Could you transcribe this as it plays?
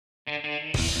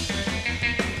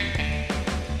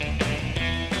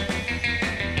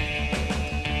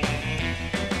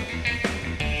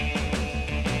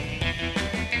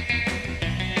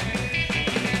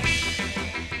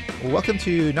Welcome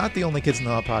to Not the Only Kids in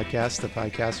the Hall podcast, the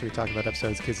podcast where we talk about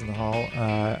episodes of Kids in the Hall.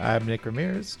 I'm Nick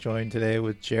Ramirez, joined today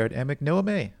with Jared Amick. Noah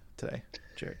May today.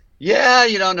 Jared. Yeah,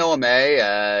 Noah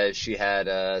May, she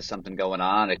had something going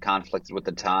on. It conflicted with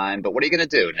the time. But what are you going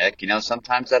to do, Nick?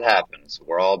 Sometimes that happens.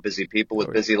 We're all busy people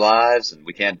with busy lives, and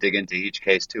we can't dig into each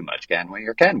case too much, can we?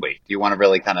 Or can we? Do you want to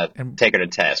really kind of take her to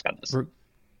task on this?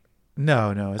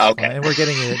 No, it's okay. Fine. And we're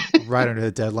getting it right under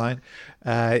the deadline.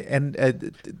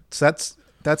 So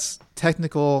that's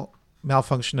technical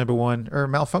malfunction number one, or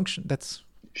malfunction. That's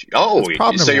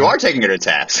problem so you are taking her to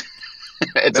task.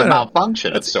 It's a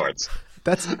malfunction of sorts.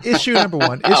 That's issue number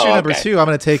one. Issue number two, I'm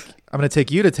gonna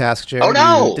take you to task, Jared. Oh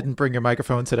no! You didn't bring your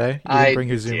microphone today. You didn't bring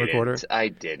your Zoom recorder. I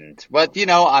didn't. But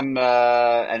I'm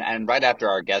and right after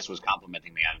our guest was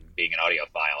complimenting me on being an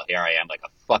audiophile, here I am like a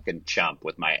fucking chump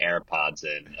with my AirPods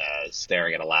in,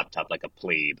 staring at a laptop like a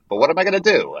plebe. But what am I gonna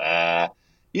do?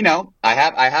 I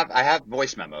have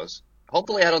voice memos.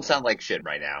 Hopefully I don't sound like shit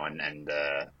right now and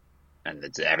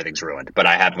everything's ruined. But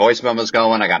I have voice memos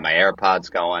going, I got my AirPods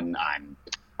going, I'm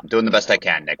doing the best I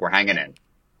can, Nick. We're hanging in.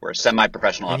 We're a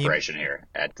semi-professional operation here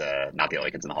at Not the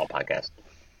Only Kids in the Hall podcast.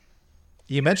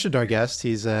 You mentioned our guest.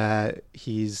 He's a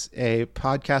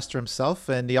podcaster himself,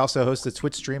 and he also hosts a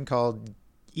Twitch stream called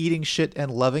Eating Shit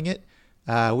and Loving It.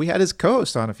 We had his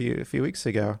co-host on a few weeks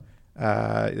ago.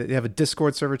 They have a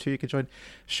Discord server too. You can join.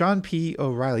 Sean P.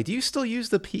 O'Reilly. Do you still use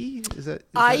the P? Is that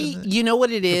you know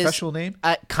what it is? Professional name?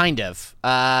 Kind of.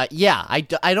 Yeah.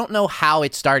 I don't know how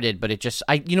it started, but it just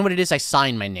you know what it is? I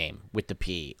sign my name with the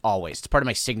P always. It's part of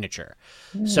my signature.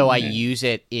 So I use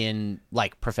it in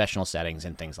like professional settings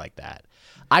and things like that.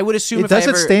 I would assume it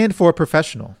doesn't stand for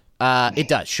professional. It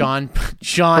does. Sean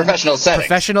Professional settings.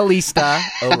 Professionalista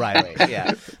O'Reilly.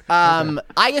 Yeah.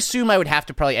 I assume I would have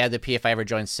to probably add the P if I ever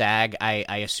joined SAG.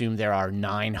 I assume there are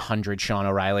 900 Sean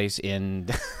O'Reillys in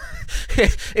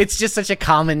it's just such a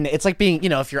common, it's like being,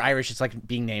 if you're Irish, it's like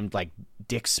being named like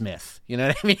Dick Smith. You know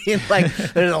what I mean? Like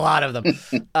there's a lot of them.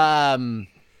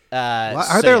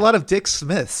 Are there a lot of Dick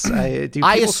Smiths? I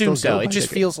assume so. It just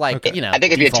feels like, I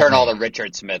think if you turn all the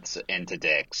Richard Smiths into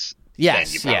Dicks,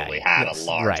 yes, then you probably had a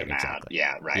large amount. Exactly.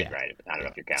 Yeah, right. I don't know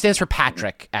if you're counting. Stands for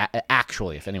Patrick,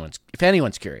 actually, if anyone's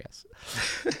curious.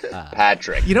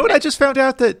 Patrick. You know what? I just found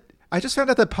out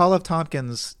that Paul F.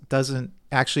 Tompkins doesn't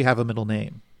actually have a middle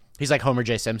name. He's like Homer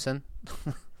J. Simpson.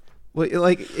 Well,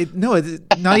 it's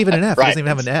not even an F. Right. He doesn't even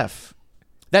have an F.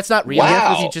 That's not real.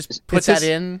 Wow. He just put that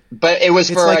in. But it was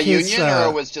for like a union, or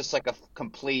it was just like a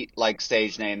complete like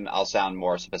stage name? I'll sound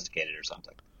more sophisticated or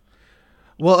something.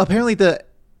 Well, apparently the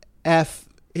F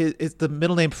is the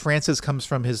middle name Francis comes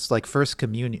from his like first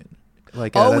communion.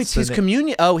 Like it's his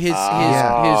communion. Oh, his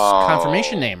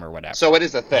confirmation name or whatever. So it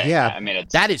is a thing. Yeah, I mean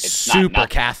that is super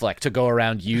Catholic to go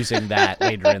around using that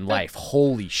later in life.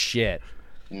 Holy shit.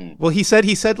 Well, he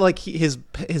said like his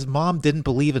mom didn't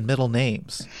believe in middle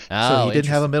names, so he didn't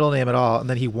have a middle name at all, and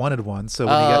then he wanted one. So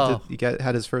when he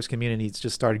had his first communion, he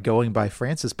just started going by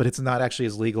Francis, but it's not actually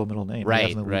his legal middle name.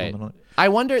 Right. I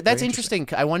wonder. That's interesting.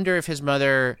 I wonder if his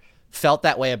mother felt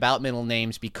that way about middle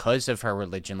names because of her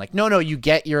religion. Like, no, you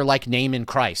get your like name in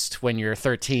Christ when you're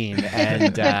 13,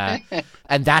 and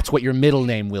and that's what your middle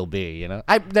name will be.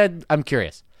 I'm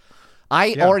curious.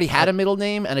 I already had a middle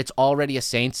name, and it's already a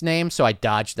saint's name, so I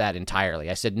dodged that entirely.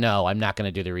 I said, no, I'm not going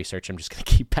to do the research. I'm just going to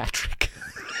keep Patrick.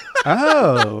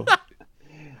 Oh.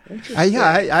 My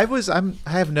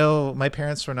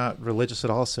parents were not religious at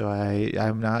all, so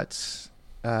I'm not,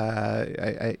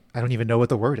 I don't even know what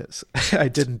the word is. I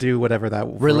didn't do whatever that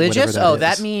religious? Whatever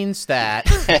that is. That means that.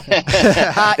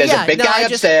 There's a big guy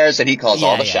upstairs, and he calls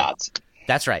all the shots.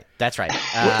 That's right.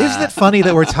 Well, isn't it funny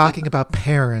that we're talking about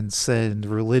parents and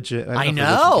religion? I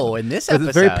know. In this episode,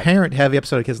 it's a very parent-heavy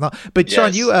episode of Kids in the Hall. But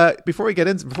Sean, you before we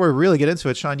really get into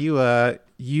it, Sean, you are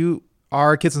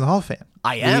a Kids in the Hall fan.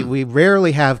 I am. We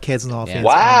rarely have Kids in the Hall fans.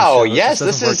 Wow. Yes,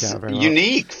 this is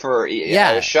unique for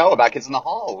a show about Kids in the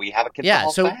Hall. We have a Kids in the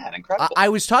Hall fan. Incredible. I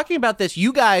was talking about this.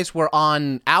 You guys were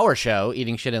on our show,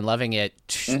 Eating Shit and Loving It,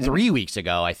 3 weeks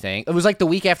ago, I think. It was like the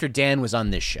week after Dan was on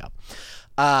this show.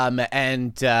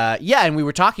 And we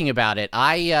were talking about it.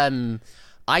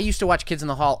 I used to watch Kids in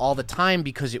the Hall all the time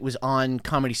because it was on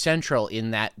Comedy Central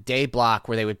in that day block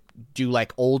where they would do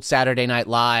like old Saturday Night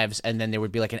Lives, and then there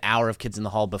would be like an hour of Kids in the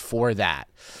Hall before that.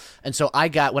 And so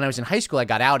when I was in high school, I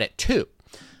got out at 2.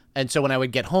 And so when I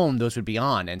would get home, those would be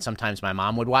on, and sometimes my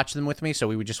mom would watch them with me. So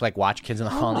we would just like watch Kids in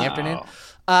the Hall in the afternoon.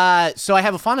 So I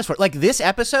have a fondness for it. Like this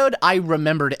episode, I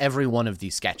remembered every one of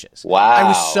these sketches. Wow! I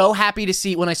was so happy to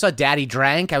see when I saw Daddy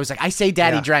Drank. I was like, I say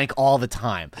Daddy Drank all the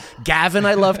time. Gavin,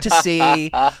 I love to see.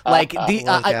 Like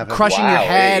the crushing your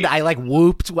head. I like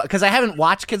whooped because I haven't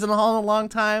watched Kids in the Hall in a long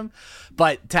time.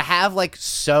 But to have like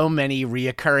so many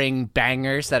reoccurring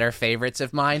bangers that are favorites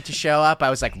of mine to show up, I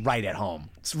was like right at home.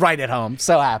 It's right at home.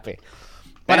 So happy.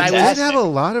 But I did have a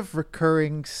lot of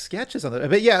recurring sketches on it.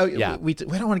 But we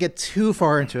don't want to get too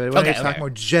far into it. We want to talk more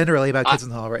generally about Kids in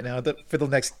the Hall right now for the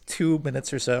next 2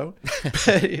 minutes or so.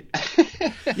 But,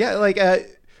 yeah, like,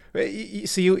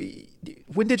 so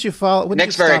when did you follow?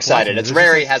 Nick's very excited. It's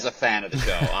rare he has a fan of the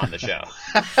show on the show.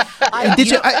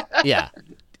 Yeah.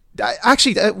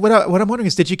 Actually, what I'm wondering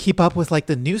is, did you keep up with like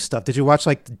the new stuff? Did you watch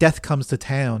like Death Comes to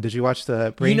Town? Did you watch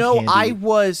the Brain Candy?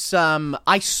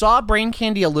 I saw Brain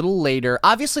Candy a little later.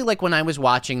 Obviously, like when I was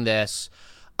watching this,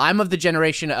 I'm of the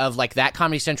generation of like that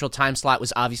Comedy Central time slot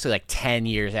was obviously like 10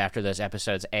 years after those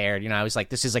episodes aired. You know, I was like,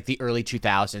 this is like the early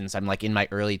 2000s. I'm like in my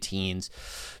early teens.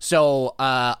 So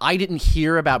I didn't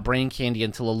hear about Brain Candy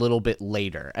until a little bit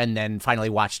later, and then finally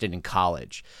watched it in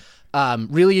college.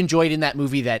 Really enjoyed in that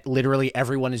movie that literally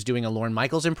everyone is doing a Lorne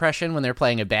Michaels impression when they're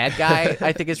playing a bad guy.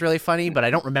 I think is really funny, but I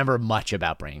don't remember much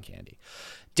about Brain Candy.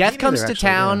 Death Comes to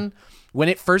Town. When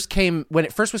it first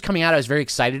was coming out, I was very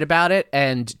excited about it,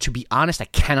 and to be honest, I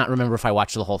cannot remember if I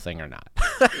watched the whole thing or not.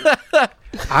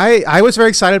 I was very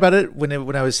excited about it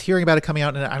when I was hearing about it coming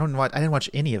out, and I didn't watch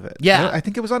any of it. Yeah, I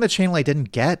think it was on a channel I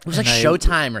didn't get. It was like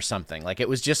Showtime or something. Like it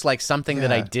was just like something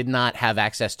that I did not have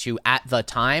access to at the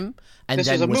time. And this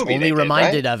then was only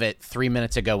reminded of it 3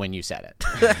 minutes ago when you said it.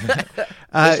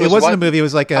 It wasn't a movie. It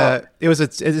was like it was a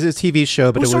TV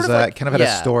show, but it was kind of had a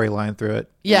storyline through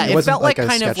it. Yeah, it felt like a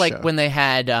kind of like show. when they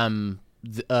had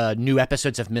new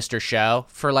episodes of Mr. Show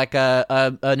for like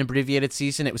an abbreviated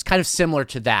season. It was kind of similar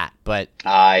to that, but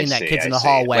in that Kids in the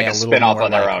Hall way, like a little spin-off more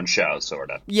on their own show,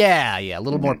 sort of. Yeah, a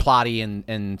little more plotty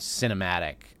and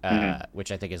cinematic,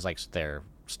 which I think is like their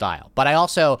style. But I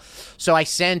also, I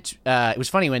sent, it was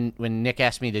funny when Nick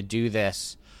asked me to do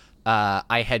this,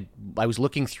 I was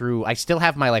looking through, I still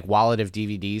have my like wallet of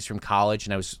DVDs from college,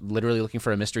 and I was literally looking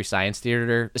for a Mystery Science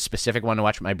Theater, a specific one to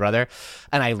watch with my brother,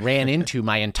 and I ran into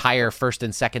my entire first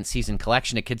and second season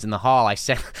collection of Kids in the Hall. I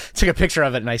took a picture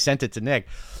of it and I sent it to Nick.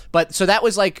 But so that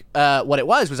was like, what it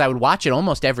was I would watch it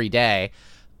almost every day.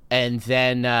 And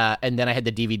then I had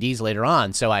the DVDs later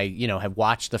on, so I have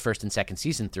watched the first and second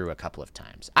season through a couple of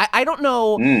times. I don't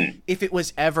know if it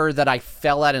was ever that I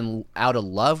fell out of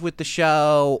love with the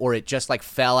show, or it just like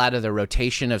fell out of the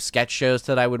rotation of sketch shows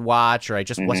that I would watch, or I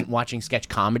just wasn't watching sketch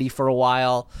comedy for a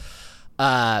while,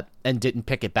 and didn't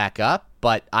pick it back up.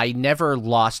 But I never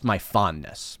lost my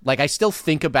fondness. Like I still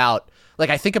think about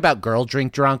Girl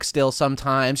Drink Drunk still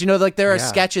sometimes. Like there are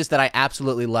sketches that I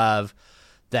absolutely love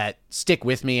that stick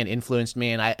with me and influenced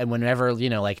me, and whenever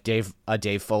like Dave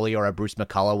Foley or a Bruce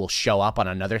McCullough will show up on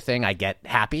another thing, I get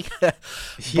happy. But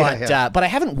I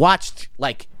haven't watched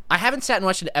I haven't sat and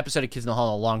watched an episode of Kids in the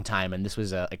Hall in a long time, and this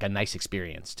was a nice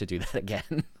experience to do that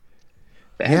again.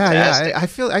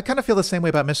 Fantastic. I kind of feel the same way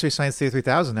about Mystery Science Theater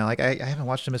 3000 now. Like I haven't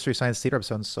watched a Mystery Science Theater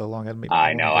episode in so long.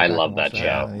 I know. I love that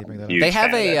show.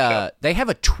 They have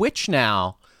a Twitch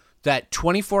now that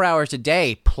 24 hours a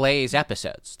day plays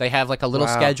episodes. They have like a little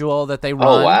schedule that they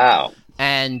run. Oh, wow.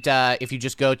 And if you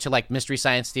just go to like Mystery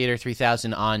Science Theater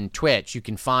 3000 on Twitch, you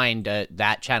can find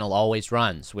that channel always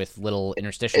runs with little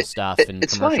interstitial stuff and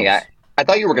it's commercials. Funny. I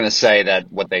thought you were going to say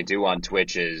that what they do on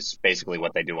Twitch is basically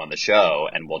what they do on the show,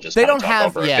 and we'll just talk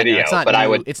over a video. No, it's not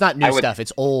new, it's not new stuff.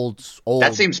 It's old.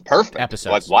 That seems perfect.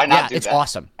 Episodes. Like, why not? Yeah, it's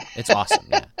awesome. It's awesome.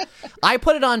 Yeah. I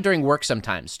put it on during work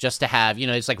sometimes just to have,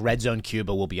 it's like Red Zone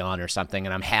Cuba will be on or something,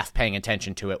 and I'm half paying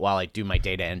attention to it while I do my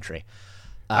data entry.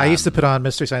 I used to put on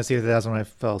Mystery Science Theater 3000 when I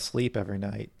fell asleep every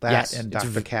night. That and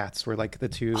Dr. Katz were like the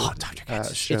two Dr.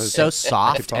 Katz. shows. It's so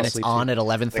soft, and it's on at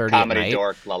 11:30 at night. Comedy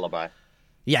dork lullaby.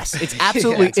 Yes, it's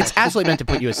absolutely it's absolutely meant to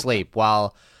put you asleep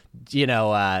while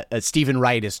Stephen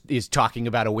Wright is talking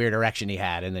about a weird erection he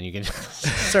had, and then you can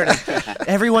sort of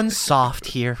everyone's soft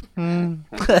here. Okay,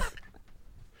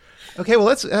 well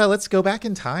let's go back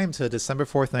in time to December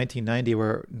 4th, 1990,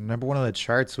 where number one on the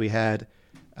charts we had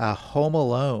Home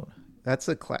Alone.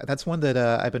 That's one that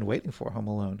I've been waiting for. Home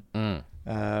Alone.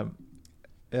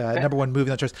 Number one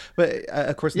movie on the charts, but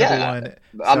of course number one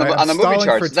on the movie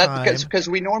charts. That's because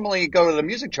we normally go to the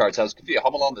music charts. I was confused.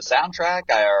 Home Alone the soundtrack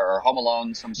or Home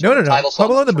Alone some sort of title song?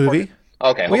 Home Alone the movie.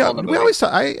 Okay, We, hold on the we movie. always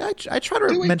talk, I try to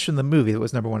Do we? mention the movie that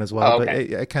was number one as well, Oh, okay.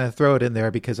 but I kind of throw it in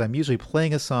there because I'm usually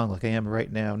playing a song like I am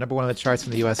right now. Number one on the charts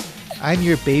in the U.S. "I'm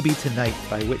Your Baby Tonight"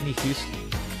 by Whitney Houston.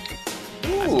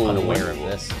 Ooh. Unaware of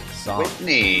this song.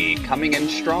 Whitney coming in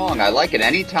strong. I like it.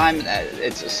 Anytime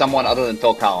it's someone other than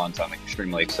Phil Collins, I'm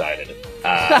extremely excited.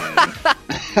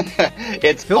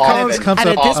 It's Phil often- Collins comes And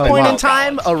up at this a point in lot.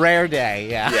 time, a rare day.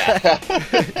 Yeah.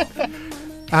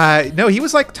 Yeah. No, he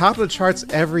was like top of the charts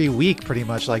every week, pretty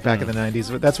much, like back in the '90s.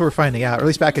 But that's what we're finding out, or at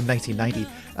least back in 1990.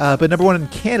 But number one in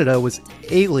Canada was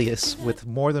 "Alias" with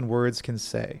 "More Than Words Can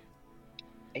Say."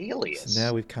 Alias. So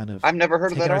now we've kind of I've never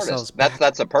heard of taken that ourselves artist. back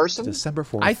That's a to person. December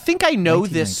 4th. I think I know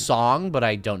 1990. this song, but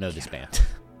I don't know this band.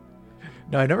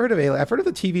 No, I never heard of "Alias." I've heard of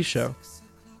the TV show.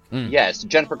 Yes,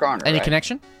 Jennifer Garner. Any right?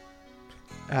 connection?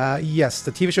 Yes,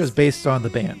 the TV show is based on the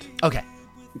band. Okay.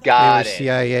 Got They were it.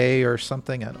 CIA or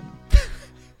something. I don't know.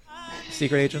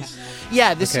 Secret agents.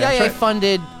 Yeah, the Okay, I'm CIA trying-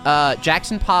 funded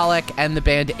Jackson Pollock and the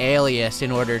band Alias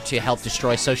in order to help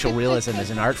destroy social realism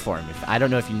as an art form. I don't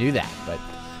know if you knew that, but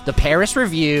the Paris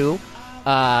Review,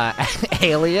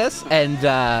 Alias, and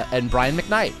Brian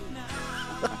McKnight.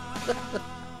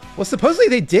 Well, supposedly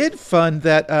they did fund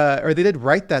that, or they did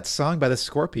write that song by the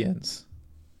Scorpions,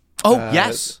 Oh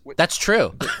yes, that's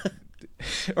true.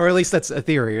 or at least that's a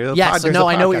theory. Yes, There's no,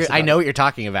 a I know what podcast you're. I about know what you're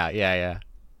talking about. Yeah, yeah.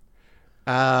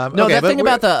 it. No, Okay, that but thing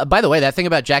we're- about the. By the way, that thing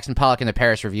about Jackson Pollock and the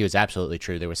Paris Review is absolutely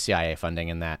true. There was CIA funding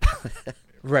in that.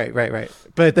 right.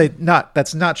 But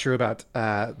that's not true about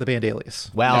the band Alias.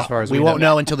 Well, as far as we we won't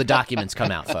know until the documents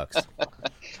come out, folks.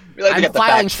 We like to I'm get the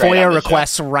filing facts straight on FOIA this show.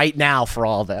 requests right now for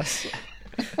all this.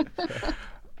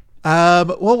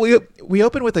 Well, we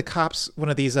open with the cops, one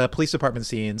of these police department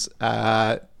scenes.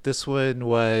 This one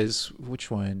was which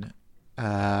one?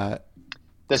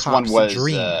 This Cops, one was the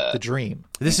Dream. uh, The Dream.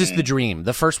 This is the Dream.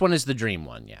 The first one is the Dream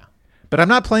one. Yeah. But I'm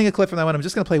not playing a clip from that one. I'm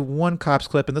just going to play one cops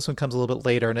clip, and this one comes a little bit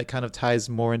later, and it kind of ties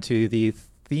more into the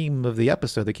theme of the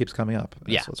episode that keeps coming up.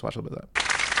 Yeah. So let's watch a little bit of that.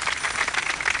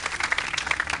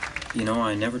 You know,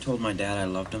 I never told my dad I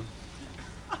loved him.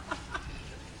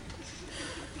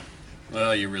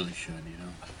 Well, you really should, you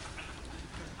know.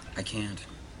 I can't.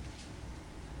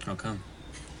 How come?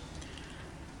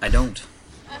 I don't.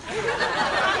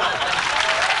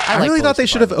 I really police thought they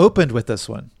should have department. opened with this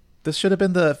one. This should have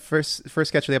been the first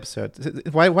sketch of the episode.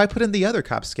 Why put in the other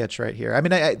cop sketch right here? I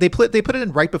mean, they put it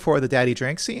in right before the daddy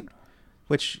drank scene,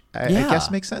 which I guess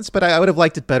makes sense. But I would have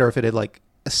liked it better if it had like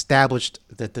established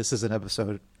that this is an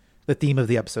episode, the theme of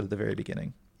the episode at the very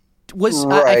beginning. Was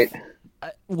right.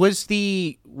 was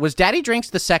Daddy Drinks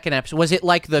the second episode? Was it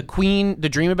like the Queen, the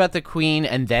Dream about the Queen,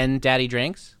 and then Daddy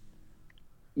Drinks?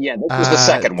 Yeah, this was the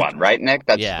second one, right, Nick?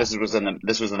 Yeah. This was in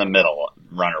the middle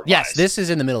runner. Yes, this is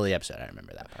in the middle of the episode. I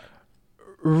remember that part.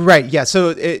 Right. Yeah.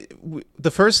 So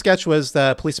the first sketch was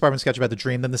the police department sketch about the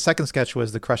dream. Then the second sketch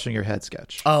was the crushing your head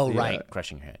sketch. Oh, The, right,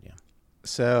 crushing your head. Yeah.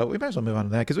 So we might as well move on to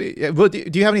that because well,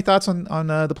 do you have any thoughts on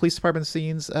the police department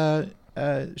scenes,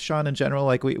 Sean? In general,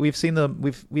 like we've seen them,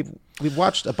 we've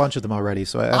watched a bunch of them already.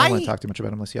 So I don't want to talk too much about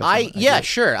them unless you have. Some Yeah, ideas.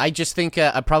 sure. I just think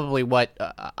probably what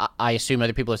I assume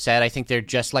other people have said. I think they're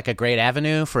just like a great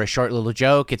avenue for a short little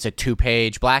joke. It's a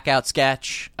 2-page blackout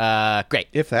sketch. Great,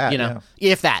 If that,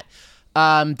 if that.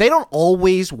 They don't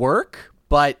always work,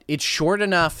 but it's short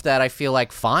enough that I feel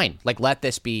like fine. Like let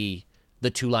this be the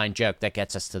 2-line joke that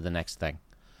gets us to the next thing.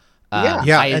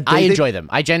 Yeah, I and I they- enjoy them.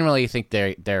 I generally think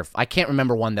they're. I can't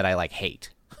remember one that I like hate.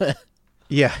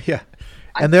 Yeah.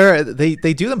 And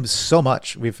they do them so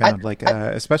much. We've found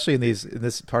especially in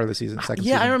this part of the season, second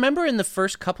Yeah, season. I remember in the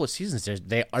first couple of seasons,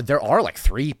 there are like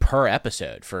 3 per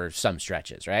episode for some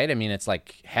stretches, right? I mean, it's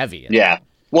like heavy. Yeah.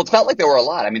 Well, it felt like there were a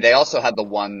lot. I mean, they also had the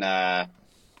one that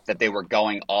they were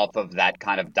going off of that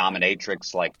kind of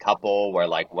dominatrix like couple where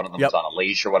like one of them Yep. was on a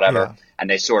leash or whatever, Yeah. and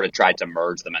they sort of tried to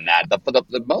merge them in that.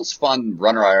 The most fun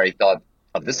runner I already thought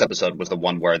of this episode was the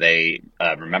one where they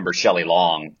remember Shelley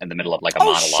Long in the middle of like a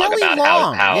monologue Shelley about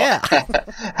Long, how yeah.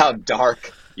 how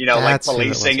dark That's like who it was.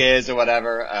 policing is or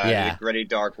whatever. Yeah. The gritty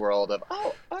dark world of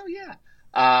oh yeah.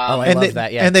 I and love they,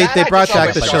 that. Yeah, and they That brought just back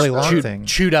always the like Shelley us. Long thing.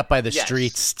 chewed up by the Yes.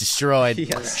 streets, destroyed.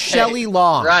 Yes. Shelley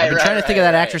Long. Right, I've been trying to think of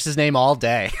that right. actress's name all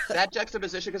day. That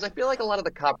juxtaposition, because I feel like a lot of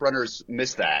the cop runners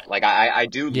miss that. Like, I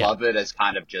do Yeah. love it as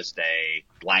kind of just a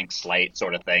blank slate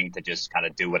sort of thing to just kind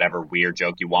of do whatever weird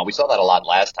joke you want. We saw that a lot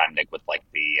last time, Nick, with like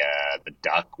the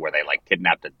duck where they like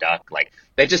kidnapped a duck. Like,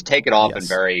 they just take it off in Yes.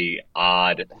 very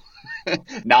odd,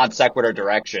 non sequitur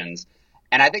directions.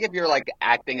 And I think if you're like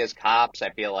acting as cops,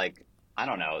 I feel like, I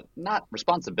don't know, not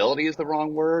responsibility is the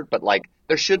wrong word, but like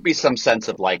there should be some sense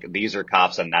of like these are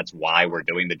cops and that's why we're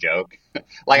doing the joke.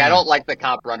 Like I don't like the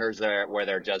cop runners there where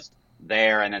they're just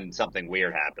there, and then something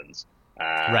weird happens.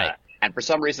 Right. And for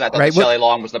some reason, I thought Right, that Shelley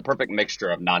Long was the perfect mixture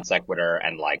of non sequitur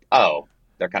and like, oh,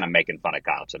 they're kind of making fun of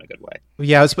cops in a good way.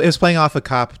 Yeah, it was playing off a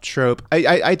cop trope.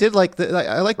 I did like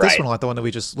I like this Right. one a lot, the one that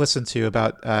we just listened to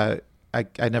about.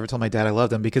 I never told my dad I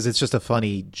loved him, because it's just a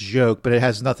funny joke, but it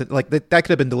has nothing like that could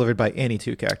have been delivered by any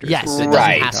two characters. Yes, it doesn't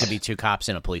Right. have to be two cops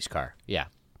in a police car. Yeah.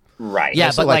 Right. Yeah,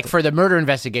 Also but like like for the murder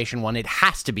investigation one, it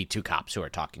has to be two cops who are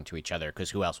talking to each other, because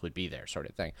who else would be there, sort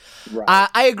of thing. Right.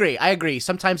 I agree.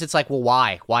 Sometimes it's like, well,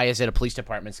 why? Why is it a police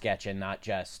department sketch and not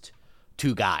just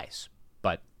two guys?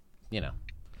 But, you know,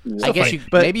 I guess funny.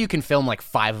 But- maybe you can film like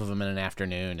 5 of them in an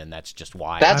afternoon, and that's just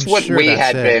why. That's I'm what sure we that's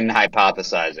had it. been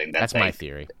hypothesizing. That's my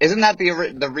theory. Isn't that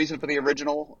the reason for the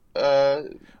original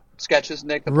sketches,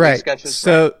 Nick? The police Right. sketches?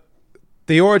 So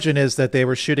the origin is that they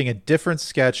were shooting a different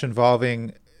sketch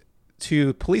involving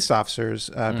two police officers,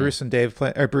 Bruce and Dave,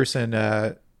 Bruce and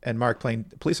Mark playing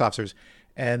police officers,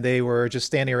 and they were just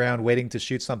standing around waiting to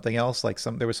shoot something else. Like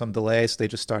there was some delay, so they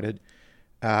just started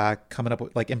coming up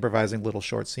with like improvising little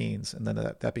short scenes, and then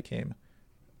that became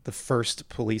the first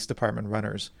police department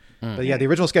runners. But yeah, the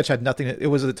original sketch had nothing. It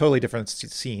was a totally different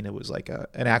scene. It was like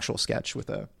an actual sketch with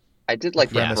a I did like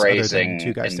the premise other than phrasing.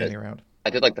 two guys in standing the- around. I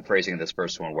did like the phrasing in this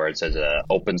first one where it says,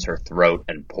 opens her throat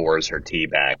and pours her tea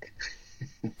back.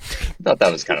 I thought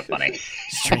that was kind of funny.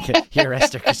 She's drinking. He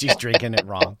arrested her because she's drinking it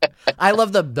wrong. I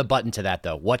love the button to that,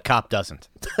 though. What cop doesn't?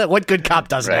 What good cop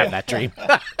doesn't Right. have that dream?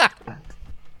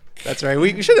 That's right.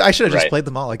 I should have just Right. played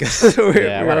them all. I guess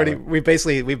whatever. we've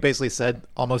basically said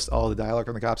almost all the dialogue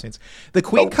from the cop scenes. The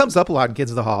Queen comes up a lot in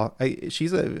Kids of the Hall.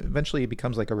 She's eventually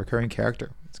becomes like a recurring character.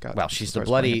 It's got Well, she's the starts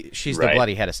playing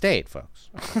bloody Right. head of state, folks.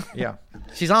 it. Yeah,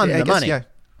 She's on Yeah, I the guess, money. Yeah,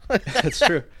 that's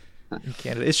true. In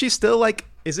Canada, is she still like?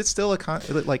 Is it still are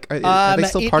they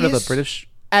still it part of the is- British?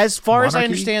 As far as I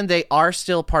monarchy? understand, they are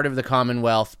still part of the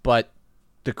Commonwealth, but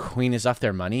the Queen is off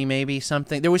their money, maybe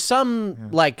something. There was some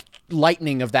like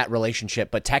lightening of that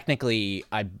relationship, but technically,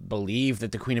 I believe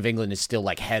that the Queen of England is still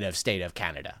like head of state of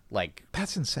Canada. Like,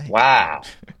 That's insane. Wow.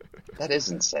 That is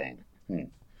insane.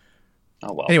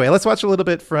 Oh, well. Anyway, let's watch a little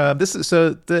bit from this.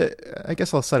 I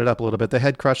guess I'll set it up a little bit. The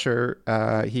head crusher,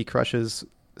 he crushes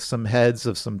some heads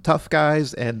of some tough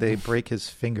guys, and they break his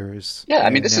fingers. Yeah, I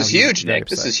mean, And this now is he's huge, very Nick.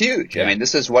 This upset. is huge. I mean,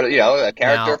 this is what, a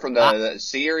character Now, from the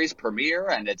series premiere,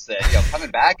 and it's, coming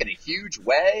back in a huge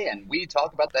way, and we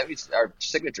talk about that. Our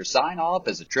signature sign-off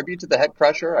as a tribute to the Head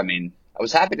Crusher. I mean, I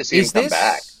was happy to see him come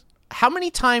back. How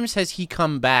many times has he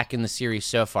come back in the series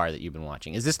so far that you've been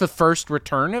watching? Is this the first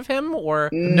return of him, or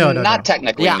No. Not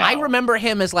technically, Yeah, no. I remember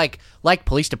him as like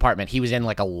Police Department. He was in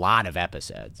like a lot of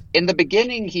episodes. In the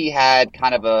beginning, he had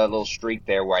kind of a little streak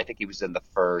there where I think he was in the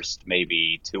first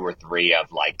maybe 2 or 3 of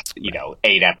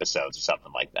 8 episodes or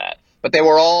something like that. But they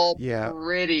were all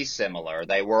pretty similar.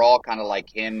 They were all kind of like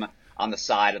him on the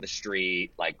side of the street,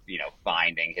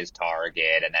 finding his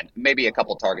target, and then maybe a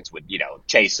couple targets would,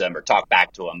 chase him or talk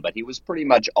back to him, but he was pretty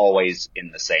much always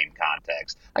in the same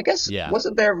context. I guess,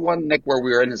 wasn't there one, Nick, where we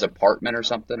were in his apartment or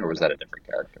something, or was that a different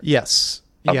character? Yes.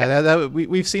 Okay. Yeah,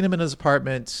 we've seen him in his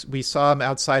apartment. We saw him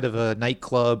outside of a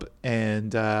nightclub,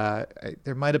 and there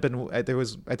might have been I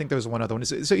think there was one other one.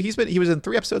 So he was in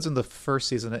 3 episodes in the first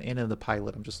season and in the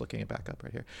pilot. I'm just looking it back up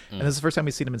right here, and this is the first time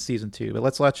we've seen him in season 2. But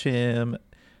let's watch him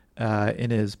in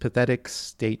his pathetic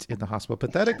state in the hospital.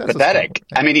 Pathetic. That's Pathetic.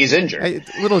 I mean, he's injured.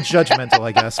 A little judgmental,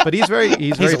 I guess, but he's very a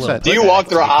little upset. Do you walk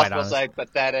through a to be quite hospital honest. saying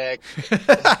pathetic,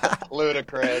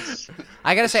 ludicrous?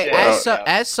 I gotta say, Yeah.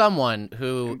 as someone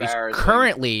who is Embarrassing.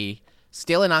 currently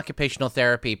still in occupational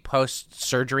therapy post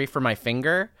surgery for my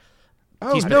finger,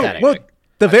 Oh he's no! pathetic. What?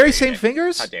 The very same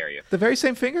fingers? How dare you? The very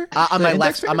same finger? on The my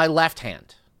index left finger?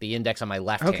 hand, the index on my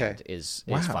left Okay. hand is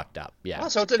Wow. fucked up. Yeah. Oh,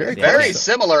 so it's a Very very, close.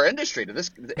 similar industry to this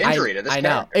injury to this I know.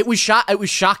 character. It was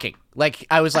shocking. Like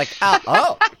I was like,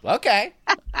 oh, okay.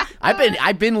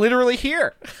 I've been literally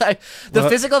here. The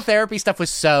physical therapy stuff was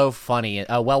so funny.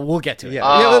 Well, we'll get to it. Yeah,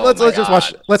 Oh, let's my just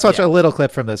God. watch a little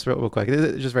clip from this real quick.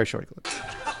 It's just very short clip.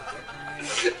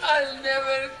 I'll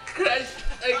never crush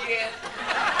again.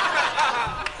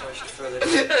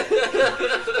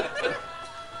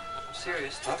 I'm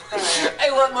serious. Stop crying.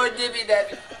 I want more dibby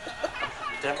dabby.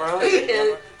 Deborah,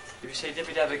 if you say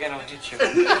dippy dab again, I'll hit you.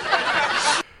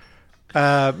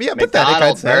 Yeah, pathetic. I'd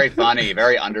McDonald's say. very funny,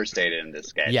 very understated in this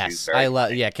sketch. He's Yes, very I love.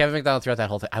 funny. Yeah, Kevin McDonald throughout that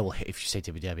whole thing. I will hit, if you say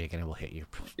WW again, I will hit you.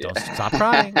 Don't stop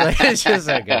crying. Like, it's just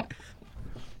so good.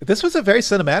 This was a very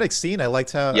cinematic scene. I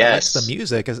liked how Yes. I liked the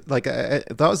music.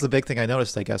 That was the big thing I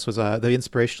noticed. I guess was the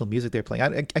inspirational music they're playing.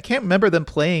 I can't remember them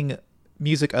playing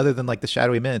music other than like the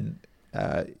Shadowy Men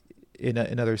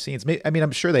in other scenes. I mean,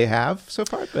 I'm sure they have so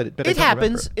far, but I it don't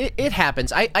happens. remember. It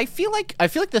happens. I feel like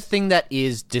the thing that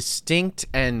is distinct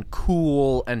and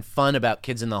cool and fun about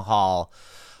Kids in the Hall,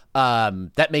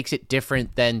 that makes it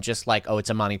different than just like, oh, it's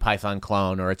a Monty Python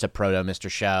clone or it's a proto Mr.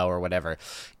 Show or whatever,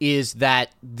 is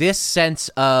that this sense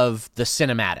of the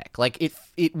cinematic. Like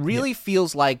it really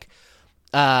feels like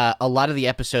a lot of the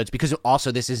episodes, because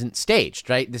also this isn't staged,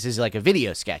 right? This is like a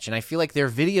video sketch, and I feel like their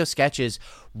video sketches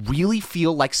really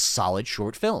feel like solid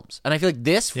short films. And I feel like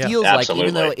this feels like,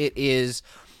 even though it is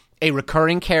a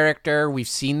recurring character, we've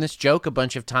seen this joke a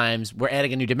bunch of times, we're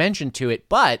adding a new dimension to it,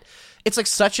 but it's like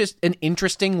such an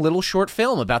interesting little short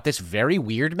film about this very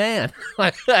weird man.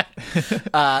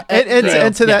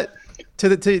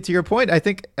 To your point, I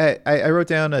think I wrote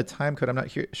down a time code. I'm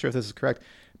not sure if this is correct,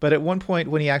 but at one point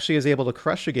when he actually is able to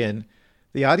crush again,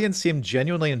 the audience seemed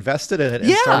genuinely invested in it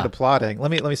and started applauding. Let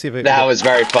me see if that was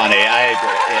very funny. I agree.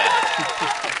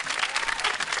 Yeah.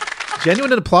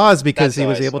 Genuine applause because That's he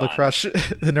was able fun. to crush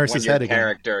the nurse's head when your again.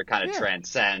 character kind of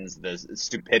transcends the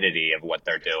stupidity of what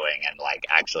they're doing and like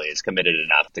actually is committed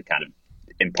enough to kind of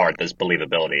impart this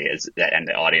believability, and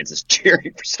the audience is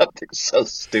cheering for something so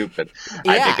stupid.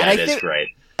 I think that is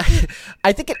great.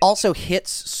 I think it also hits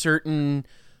certain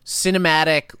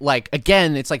cinematic, like,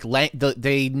 again, it's like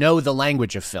they know the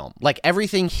language of film. Like,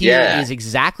 everything here is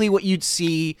exactly what you'd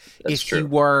see if he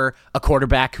were a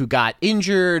quarterback who got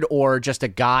injured or just a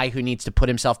guy who needs to put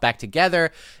himself back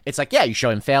together. It's like, you show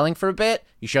him failing for a bit,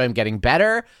 you show him getting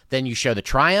better, then you show the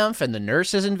triumph, and the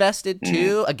nurse is invested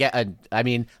too. Again, I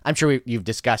mean, I'm sure you've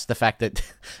discussed the fact that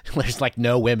there's like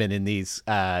no women in these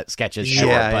sketches.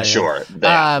 Sure.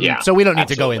 So we don't need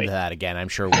to go into that again. I'm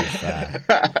sure we've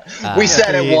we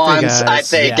said it once. I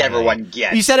think everyone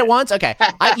gets. You said it once. Okay.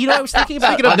 I was thinking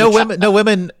about Speaking of no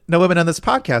women on this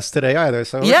podcast today either.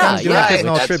 So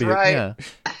that's tribute. right.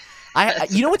 Yeah.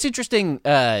 You know what's interesting?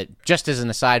 Just as an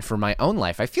aside for my own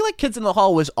life, I feel like Kids in the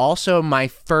Hall was also my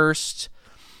first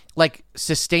like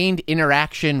sustained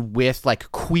interaction with like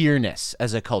queerness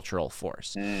as a cultural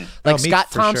force. Like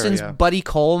Scott Thompson's Buddy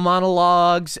Cole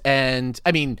monologues, and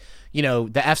I mean, you know,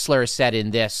 the F slur is said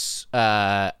in this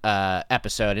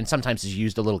episode, and sometimes is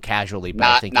used a little casually. But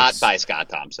I think not by Scott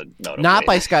Thompson. Notably. Not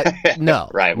by Scott. No.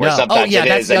 Right. No. Sometimes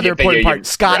that's the other important part.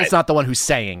 Scott is not the one who's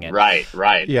saying it. Right.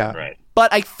 Yeah. Right.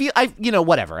 But I feel,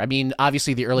 whatever. I mean,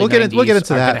 obviously the early 90s we'll get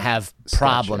into are that going to have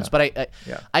problems. But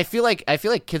I feel like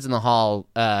Kids in the Hall,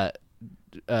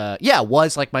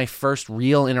 was like my first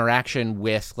real interaction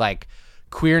with like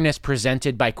queerness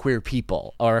presented by queer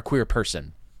people or a queer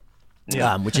person.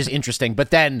 Which is interesting,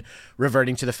 but then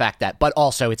reverting to the fact that, but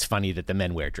also it's funny that the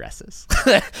men wear dresses.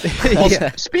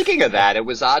 Speaking of that, it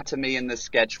was odd to me in this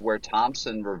sketch where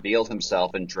Thompson revealed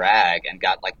himself in drag and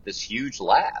got like this huge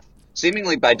laugh,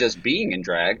 seemingly by just being in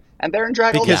drag, and they're in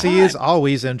drag all the time. Because he is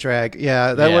always in drag.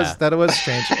 Yeah, that was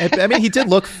strange. I mean, he did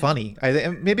look funny.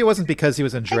 Maybe it wasn't because he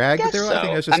was in drag. I think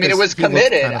it was just it was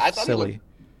committed. Kind of I thought silly.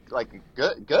 Like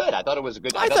good. I thought it was a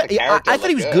good. I thought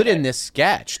he was good in this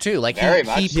sketch too. Like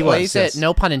he plays it.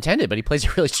 No pun intended, but he plays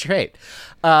it really straight.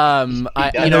 There's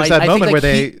that moment where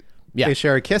they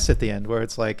share a kiss at the end, where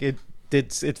it's like it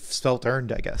felt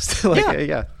earned, I guess.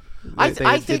 I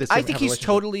think he's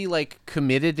totally like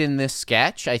committed in this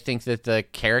sketch. I think that the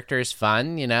character is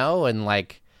fun, you know, and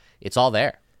like it's all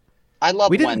there. I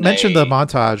love. We didn't mention the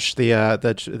montage,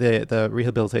 the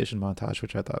rehabilitation montage,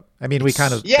 which I thought. I mean, we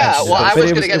kind of. Yeah, well, I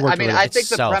was going to get. I mean, really I think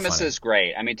the so premise funny. is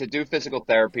great. I mean, to do physical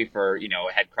therapy for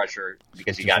a head crusher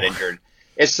because he got injured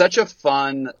is such a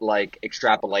fun like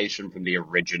extrapolation from the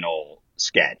original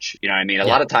sketch. You know what I mean? A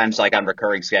lot of times, like on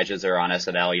recurring sketches or on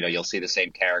SNL, you'll see the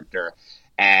same character.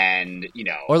 And,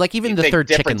 or like even the third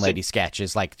chicken lady sketch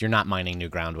is like, you're not mining new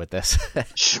ground with this.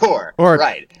 Sure. Or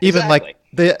right. Even exactly.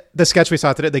 like the sketch we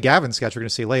saw today, the Gavin sketch we're going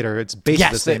to see later, it's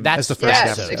basically the same as the first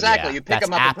Yes, episode. exactly. Yeah. You pick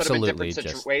them up and put them in different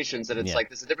situations, and it's like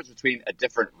there's a difference between a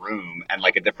different room and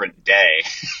like a different day,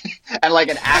 and like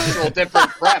an actual different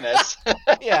premise.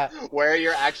 Where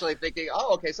you're actually thinking,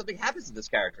 oh, okay, something happens to this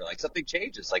character, like something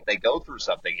changes, like they go through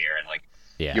something here, and like.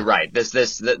 Yeah. You're right.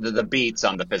 The beats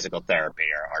on the physical therapy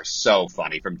are so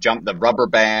funny. From the rubber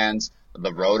bands,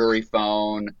 the rotary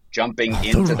phone, jumping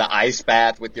into the ice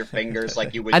bath with your fingers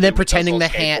like you would, and then do pretending with the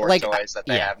those hand, like toys that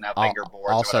they have now, fingerboards.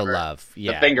 Also love,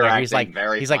 the finger acting. He's like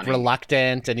very he's funny. like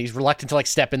reluctant, and he's reluctant to like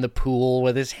step in the pool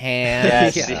with his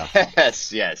hand.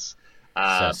 Yes.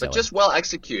 But just well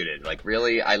executed. Like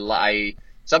really, I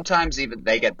sometimes even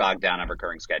they get bogged down on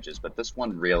recurring sketches, but this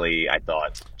one really, I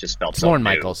thought, just felt so Lorne new.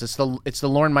 Michaels. It's the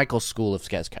Lorne Michaels school of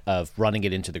sketch of running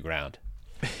it into the ground.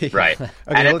 Right.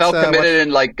 And it felt committed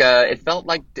and like it felt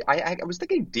like I was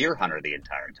thinking Deer Hunter the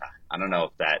entire time. I don't know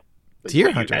if that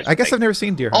Deer Hunter. I guess I've never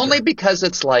seen Deer Hunter. Only because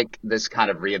it's like this kind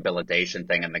of rehabilitation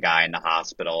thing and the guy in the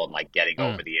hospital and like getting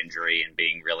over the injury and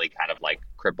being really kind of like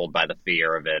crippled by the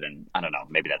fear of it. And I don't know,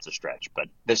 maybe that's a stretch, but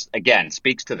this again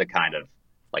speaks to the kind of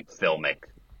like filmic,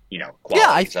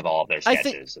 qualities of all of their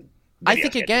sketches. I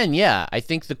think again, I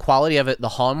think the quality of it, the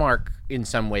hallmark in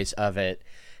some ways of it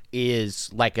is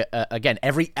like, again,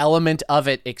 every element of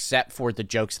it except for the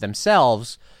jokes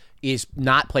themselves is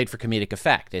not played for comedic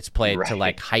effect. It's played to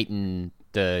like heighten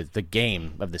the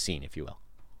game of the scene, if you will.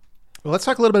 Well, let's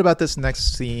talk a little bit about this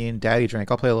next scene, Daddy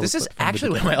Drink. I'll play a little. This is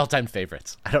actually one of my all-time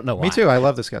favorites. I don't know why. Me too. I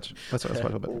love the sketch. Let's talk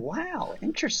about it. Wow,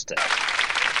 interesting. All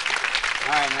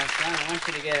right, my son, I want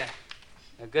you to get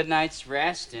a good night's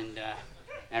rest, and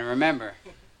remember,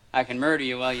 I can murder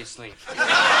you while you sleep.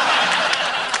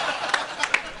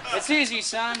 It's easy,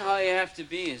 son. All you have to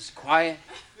be is quiet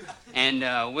and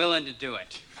willing to do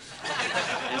it.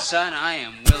 And son, I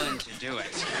am willing to do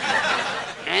it.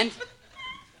 And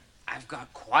I've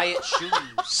got quiet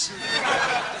shoes.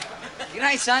 Good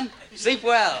night, son. Sleep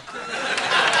well.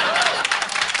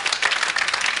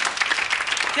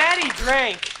 Daddy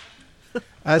Drink.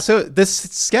 So this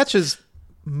sketch is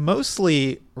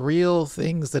mostly real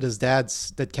things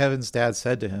that Kevin's dad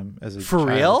said to him as a For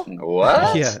child. real?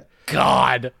 What? Yeah.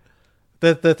 God.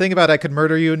 The thing about I could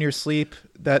murder you in your sleep,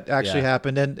 that actually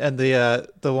happened, and the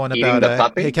one Eating about the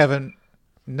puppy? hey Kevin,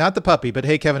 not the puppy, but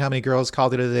hey Kevin, how many girls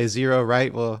called it today? 0,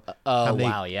 right? Well, how many,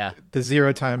 Wow, yeah. the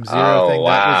 0 times 0 Oh, thing.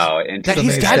 wow. That Interesting.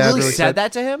 was His something dad really said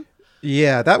that to him?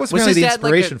 Yeah, that was Was really his the dad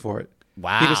like inspiration for it.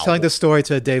 Wow. He was telling the story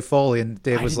to Dave Foley, and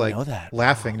Dave I was didn't like know that.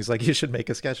 laughing. He's like, you should make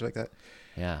a sketch like that.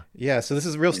 Yeah. Yeah, so this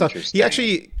is real stuff. Interesting. He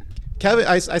actually, Kevin,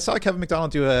 I saw Kevin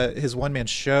McDonald do his one-man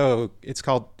show. It's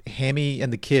called Hammy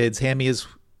and the Kids. Hammy is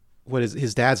what is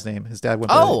his dad's name? His dad went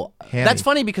by Hammy. That's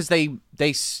funny because they say they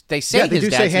his do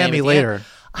dad's say name Hammy at the end. later.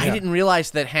 I Yeah. didn't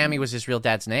realize that Hammy was his real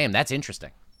dad's name. That's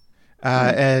interesting.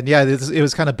 And yeah, it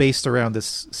was kind of based around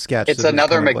this sketch. It's So it was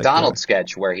another kind of like, McDonald's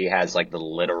sketch where he has like the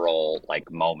literal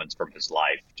like moments from his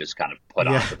life just kind of put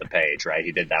onto the page, right?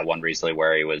 He did that one recently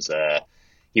where he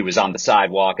was on the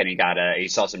sidewalk and he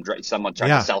saw someone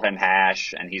trying to sell him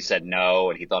hash and he said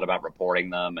no and he thought about reporting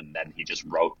them and then he just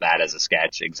wrote that as a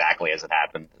sketch exactly as it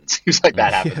happened. It seems like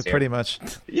that happens here. pretty much.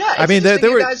 Yeah, I mean,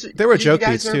 there were joke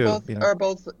guys beats are too. Both, you know. Are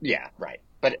both right?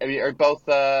 But are both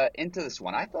into this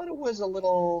one? I thought it was a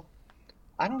little,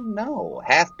 I don't know,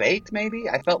 half baked maybe.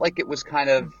 I felt like it was kind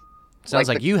of. Sounds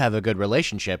like you have a good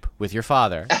relationship with your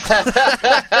father.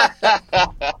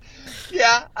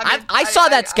 Yeah, I saw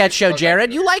that sketch show,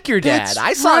 Jared. You like your dad. That's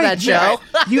I saw right, that show.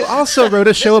 You also wrote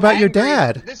a show about your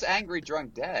dad. This angry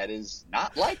drunk dad is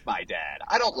not like my dad.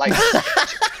 I don't like this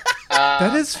sketch.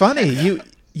 That is funny.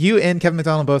 You and Kevin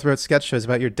McDonald both wrote sketch shows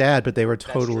about your dad, but they were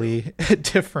totally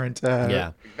different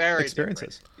Very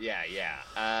experiences. Different. Yeah.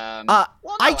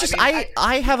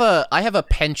 I have a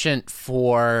penchant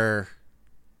for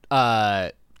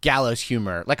gallows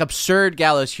humor, like absurd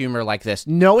gallows humor like this.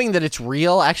 Knowing that it's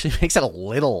real actually makes it a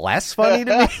little less funny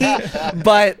to me,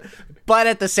 but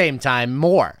at the same time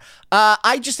more.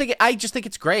 I just think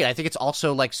it's great. I think it's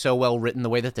also like so well written, the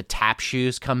way that the tap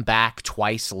shoes come back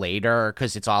twice later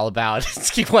because it's all about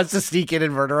he wants to sneak in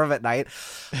and murder him at night.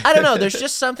 I don't know. There's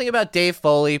just something about Dave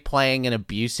Foley playing an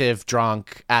abusive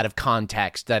drunk out of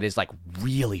context that is like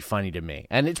really funny to me,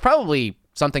 and it's probably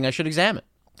something I should examine.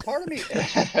 Part of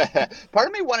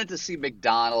me wanted to see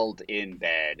McDonald in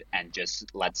bed and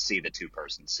just let's see the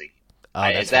two-person scene.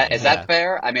 Is that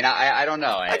fair? I mean, I don't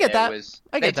know. I get that.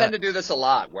 They tend to do this a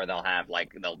lot, where they'll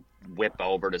whip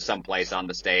over to some place on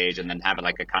the stage and then have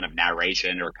like a kind of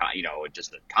narration or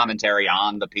just a commentary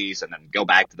on the piece and then go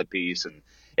back to the piece, and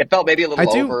it felt maybe a little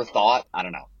overthought. I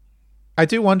don't know. I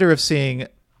do wonder if seeing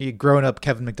a grown-up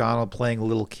Kevin McDonald playing a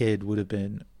little kid would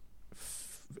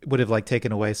have like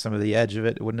taken away some of the edge of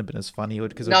it. It wouldn't have been as funny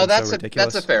because it would be so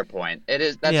ridiculous. That's a fair point. It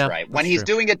is. That's right. When he's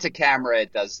doing it to camera,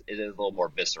 it is a little more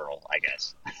visceral, I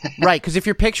guess. Right, because if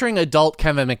you're picturing adult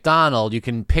Kevin McDonald, you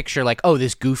can picture like, oh,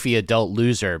 this goofy adult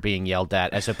loser being yelled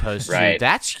at, as opposed to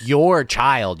that's your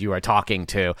child you are talking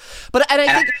to. But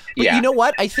you know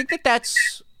what? I think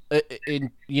that's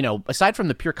aside from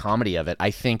the pure comedy of it, I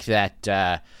think that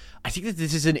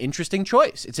this is an interesting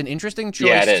choice. It's an interesting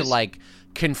choice to like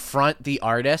confront the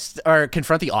artist or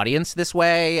confront the audience this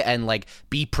way and like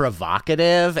be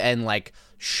provocative and like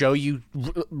show you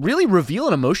really reveal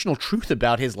an emotional truth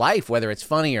about his life, whether it's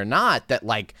funny or not, that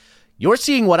like you're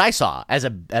seeing what I saw as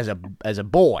a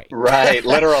boy. Right,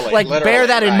 literally. Bear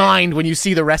that in mind when you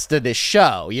see the rest of this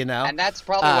show, And that's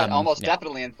probably what almost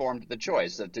definitely informed the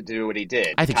choice to do what he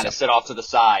did. I think kind of sit off to the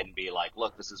side and be like,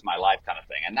 look, this is my life kind of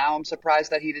thing. And now I'm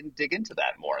surprised that he didn't dig into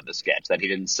that more in the sketch, that he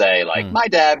didn't say, like, my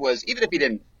dad was, even if he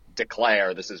didn't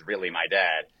declare this is really my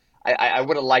dad, I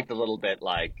would have liked a little bit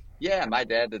like, yeah, my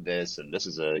dad did this, and this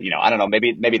is a, I don't know,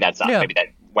 maybe that's not, maybe that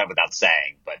went without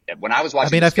saying, but when I was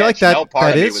watching I feel like that, no part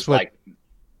that of me is was what,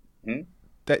 like,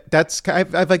 that's I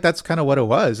like that's kind of what it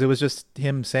was. It was just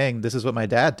him saying, "This is what my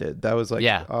dad did." That was like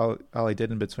all he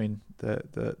did in between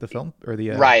the film or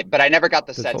the right. But I never got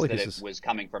the sense that pieces. it was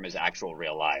coming from his actual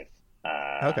real life.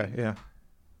 Okay, yeah,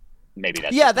 maybe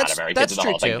that's just not a very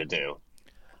typical thing to do.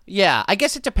 Yeah, I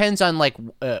guess it depends on like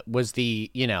was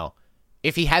the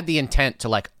if he had the intent to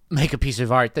like make a piece of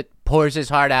art that pours his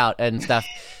heart out and stuff.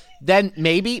 Then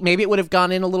maybe it would have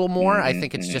gone in a little more. I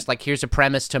think it's just like, here's a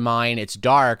premise to mine. It's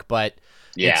dark, but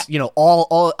it's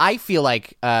all. I feel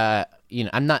like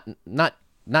I'm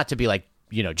not to be like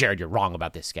Jared, you're wrong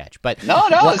about this sketch, but no,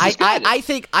 I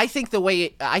think the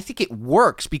way I think it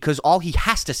works because all he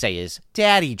has to say is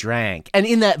 "Daddy drank," and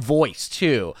in that voice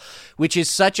too, which is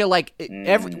such a like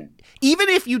even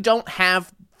if you don't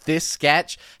have this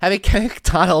sketch, having Kevin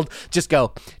McDonald just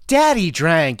go, "Daddy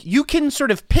drank," you can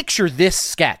sort of picture this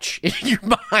sketch in your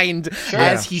mind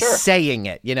as he's saying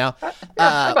it, which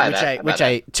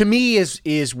to me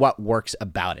is what works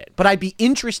about it. But I'd be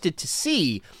interested to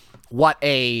see what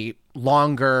a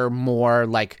longer, more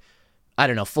like, I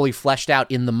don't know, fully fleshed out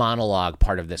in the monologue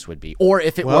part of this would be, or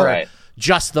if it were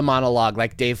just the monologue,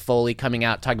 like Dave Foley coming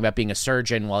out talking about being a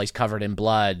surgeon while he's covered in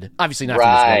blood. Obviously not from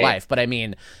his real life, but I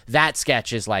mean that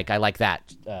sketch is like, I like that.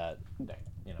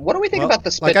 What do we think about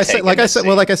the spit like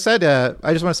I said,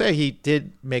 I just want to say he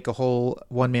did make a whole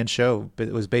one-man show, but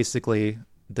it was basically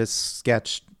this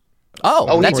sketch.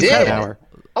 That's he did.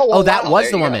 incredible. That was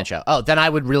the one-man show. Oh, then I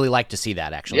would really like to see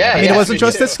that actually. Yeah, I mean, it wasn't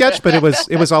just this sketch, but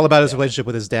it was all about his relationship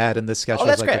with his dad, and this sketch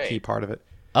was like a key part of it.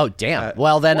 Oh damn!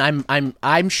 Well, then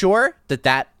I'm sure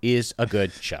that is a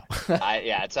good show.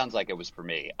 It sounds like it was for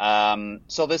me.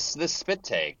 So this spit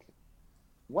take,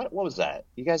 what was that?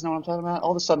 You guys know what I'm talking about?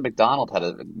 All of a sudden, McDonald had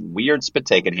a weird spit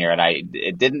take in here, and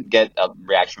it didn't get a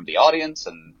reaction from the audience,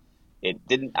 and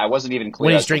I wasn't even clear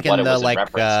when he's as to drinking what it the was in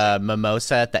reference to.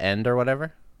 mimosa at the end or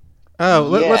whatever. Oh,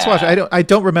 let's watch it. I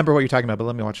don't remember what you're talking about, but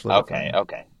let me watch a little.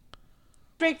 Okay.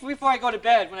 Drink before I go to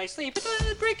bed. When I sleep,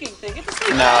 it's a drinking thing. It's a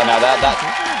sleeping. No,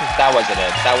 that wasn't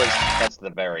it. That's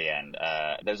the very end.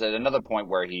 There's another point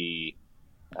where he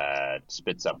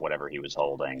spits up whatever he was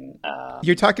holding.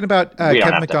 You're talking about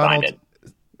Kevin McDonald.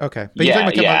 Okay, but you're talking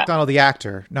about Kevin McDonald, the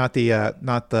actor, not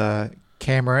the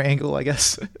camera angle, I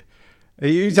guess.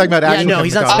 You're talking about actual no,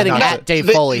 he's not spitting at Dave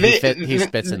Foley. He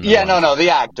spits in. The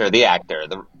actor.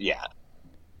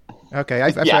 Okay, I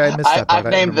missed that part.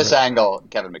 I've named this angle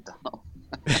Kevin McDonald.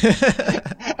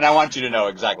 And I want you to know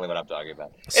exactly what I'm talking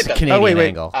about. It's a Canadian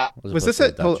angle. Was this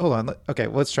it? Hold on. Okay,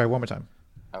 let's try one more time.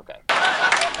 Okay.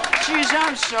 Jeez,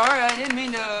 I'm sorry. I didn't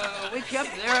mean to wake you up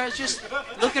there. I was just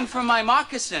looking for my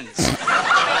moccasins.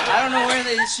 I don't know where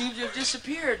they seem to have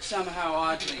disappeared somehow,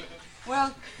 oddly.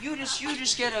 Well, you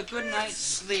just get a good night's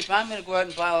sleep. I'm going to go out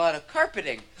and buy a lot of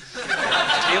carpeting.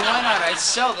 Hey, why not? I'd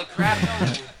sell the crap.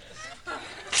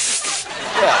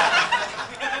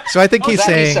 So I think he's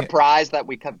saying, surprised that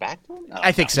we come back to him? No,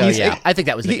 I think so, yeah. I think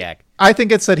that was the gag. I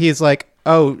think it's that he's like,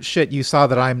 oh, shit, you saw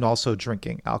that I'm also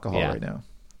drinking alcohol right now.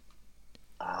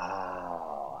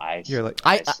 Oh, I see. You're like,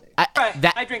 I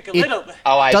drink a little bit.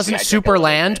 Oh, I doesn't see. super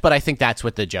land, but I think that's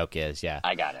what the joke is, yeah.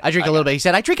 I got it. I drink a little bit. He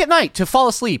said, I drink at night to fall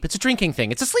asleep. It's a drinking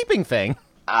thing. It's a sleeping thing.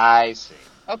 I see.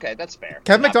 Okay, that's fair.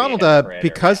 Kevin McDonald,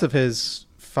 because of his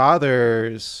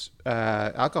father's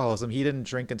alcoholism, he didn't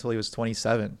drink until he was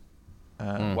 27.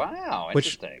 Wow,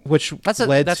 interesting. Which that's a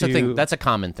thing. That's a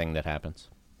common thing that happens.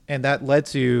 And that led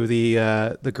to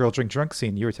the girl drink drunk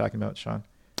scene you were talking about, Sean.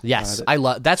 Yes, I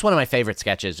love. That's one of my favorite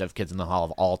sketches of Kids in the Hall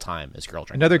of all time. Is Girl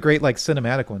Drink. Another great like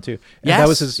cinematic one too. And yes, that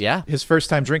was his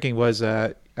first time drinking. Was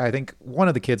I think one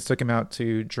of the kids took him out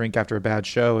to drink after a bad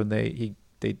show, and he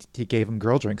gave him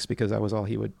girl drinks because that was all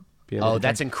he would be able.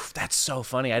 That's so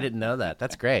funny. I didn't know that.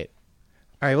 That's great.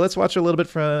 All right, let's watch a little bit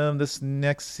from this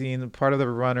next scene. Part of the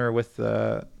runner with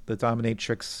the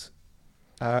dominatrix.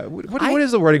 What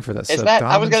is the wording for this? Is that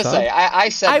I was going to say? I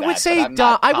said I would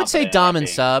say dom and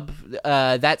sub.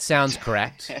 That sounds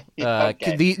correct.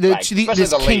 Okay. This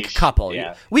kink leash. couple.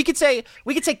 Yeah. We could say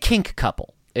kink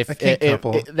couple. If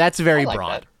couple. That's very like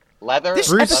broad. That. Leather. This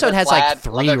leather episode has plaid, like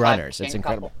 3 runners. Kink It's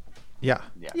incredible. couple.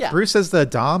 Yeah. Bruce is the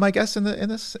dom, I guess, in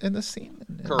this scene.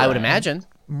 I would imagine.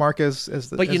 Mark is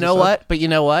the. But you know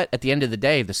what? At the end of the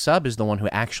day, the sub is the one who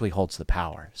actually holds the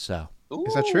power. So. Ooh,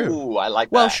 is that true? I like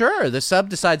that. Well, sure. The sub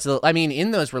decides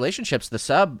in those relationships, the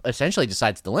sub essentially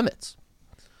decides the limits.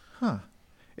 Huh.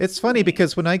 It's funny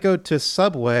because when I go to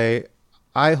Subway,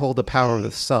 I hold the power of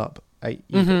the sub. I eat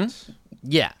it.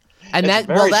 Yeah. And It's that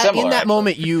very well, that similar, in that actually.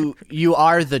 moment you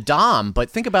are the dom, but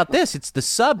think about this: it's the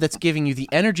sub that's giving you the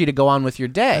energy to go on with your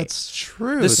day. That's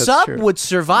true. The That's sub true. would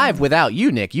survive without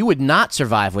you, Nick. You would not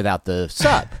survive without the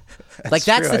sub. That's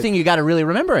true. the thing you got to really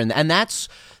remember, and that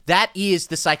is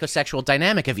the psychosexual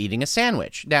dynamic of eating a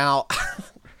sandwich. Now,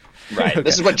 Right.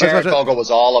 This is what Jared Fogle was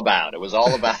all about. It was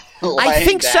all about. I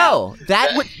think down. so.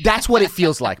 That's what it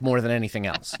feels like more than anything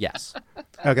else. Yes.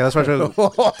 Okay, let's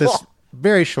watch this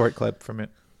very short clip from it.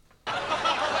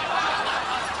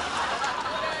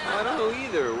 I don't know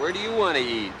either. Where do you want to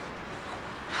eat?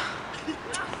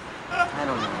 I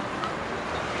don't know.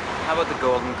 How about the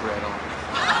Golden Griddle?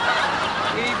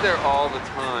 We eat there all the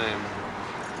time.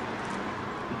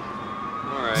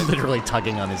 All right. Literally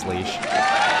tugging on his leash.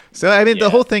 So, I mean, the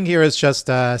whole thing here is just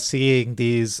seeing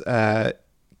these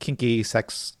kinky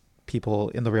sex people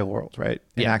in the real world, right?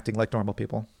 And Yeah. acting like normal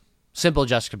people. Simple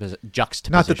juxtaposition.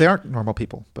 Not that they aren't normal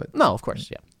people, but No, of course,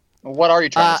 yeah. What are you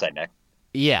trying to say, Nick?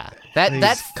 Yeah.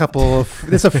 these couple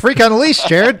of... It's a freak on a leash,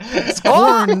 Jared. It's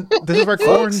Korn. This is where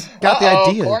Korn got the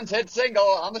idea. Korn's hit single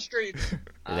on the streets.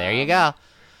 There you go.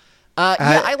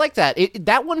 Yeah, I like that.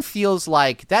 That one feels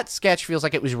like that sketch feels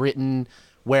like it was written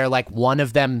where like one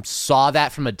of them saw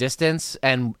that from a distance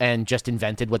and just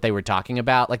invented what they were talking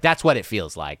about. Like that's what it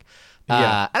feels like.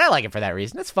 Yeah. And I like it for that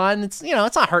reason. It's fun. It's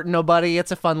it's not hurting nobody.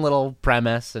 It's a fun little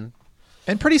premise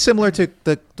And pretty similar to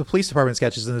the police department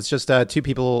sketches, and it's just two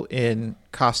people in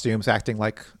costumes acting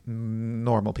like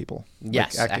normal people.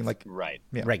 Yes, Like, acting like Right.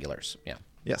 Yeah. regulars. Yeah.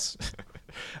 Yes.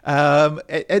 And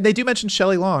they do mention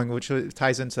Shelley Long, which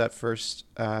ties into that first.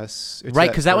 Right,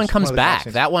 because that one comes back.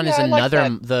 That one is Yeah, I like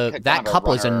another. that That kind of a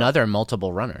couple is runner. another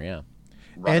multiple runner. Yeah.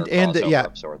 Runner And, crossover yeah.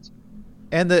 of sorts.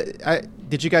 And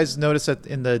did you guys notice that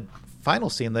in the final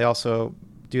scene they also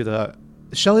do the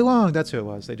Shelley Long? That's who it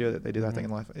was. They do that thing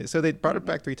in life. So they brought it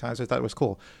back 3 times. I thought it was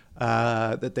cool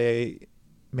that they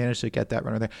managed to get that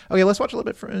runner there. Okay, let's watch a little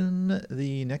bit from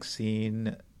the next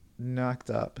scene. Knocked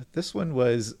Up. This one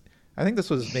was, I think this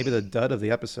was maybe the dud of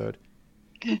the episode.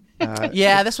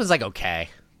 Yeah, this was like okay.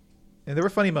 And there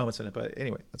were funny moments in it, but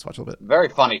anyway, let's watch a little bit. Very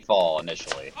funny fall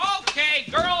initially. Okay,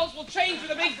 girls, we'll change for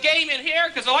the big game in here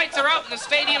because the lights are out in the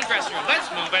stadium dressing room. Let's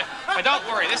move it. But don't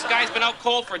worry, this guy's been out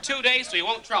cold for 2 days, so he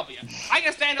won't trouble you. I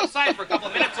can stand outside for a couple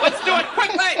of minutes, so let's do it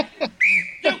quickly.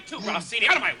 You too, Rossini.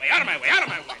 Out of my way, out of my way, out of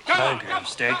my way. Come on, Come, come girl,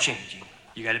 start changing.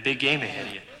 You got a big game ahead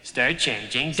of you. Start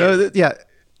changing. So yeah,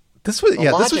 this was The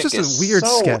this was logic just is a weird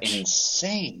so sketch.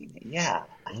 Insane. Yeah.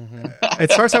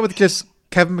 It starts out with just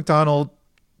Kevin McDonald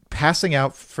passing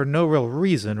out for no real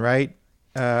reason, right?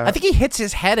 I think he hits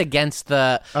his head against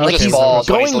the Okay. he's falls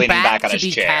when he's going leaning back back on to his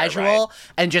be chair, casual right?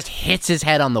 and just hits his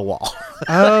head on the wall.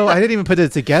 Oh, I didn't even put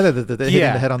it together that hitting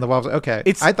Yeah. the head on the wall. Okay,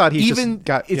 It's I thought he even just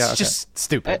got. it's yeah, okay. just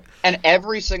stupid. And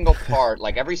every single part,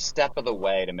 like every step of the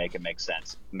way to make it make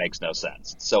sense, makes no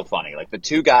sense. It's so funny. Like the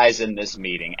 2 guys in this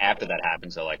meeting, after that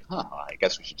happens, they're like, I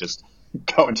guess we should just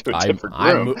go into a different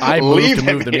room. I moved Leave to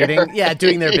move him the here." meeting. Yeah,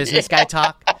 doing their business guy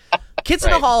talk. Kids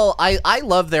in the Right. Hall, I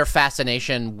love their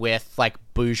fascination with like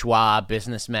bourgeois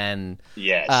businessmen.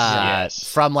 Yes, yes.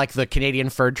 From like the Canadian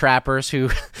fur trappers who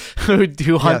hunt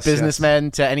Yes,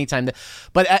 businessmen to any time.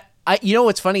 But I you know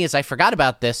what's funny is I forgot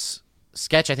about this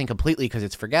sketch, I think, completely because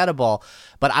it's forgettable.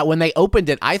 But when they opened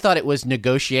it, I thought it was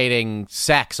negotiating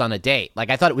sex on a date. Like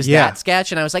I thought it was Yeah. that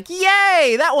sketch, and I was like,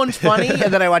 "Yay, that one's funny!"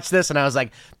 And then I watched this, and I was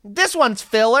like, "This one's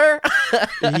filler."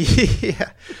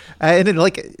 Yeah, and then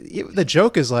like the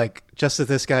joke is like just that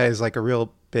this guy is like a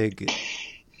real big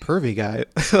pervy guy.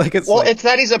 Like it's Well, like, it's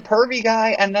that he's a pervy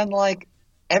guy, and then like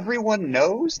everyone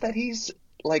knows that he's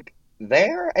like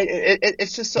there.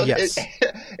 It's just so. Yes.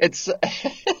 It's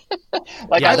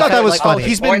like Yeah, I thought that was like, funny. Oh,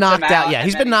 he's been Points him knocked out. out, Yeah, and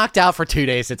he's then been knocked out for 2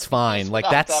 days. It's fine. Like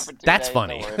knocked out for 2 that's days,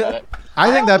 funny. don't worry about it.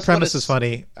 I think that almost premise would've- is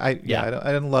funny. I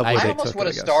didn't love I where I they almost took would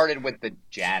it. have I guess. started with the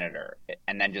janitor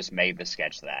and then just made the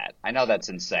sketch that. I know that's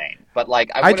insane, but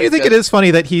like I do think it is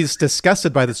funny that he's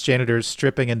disgusted by this janitor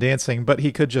stripping and dancing, but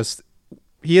he could just.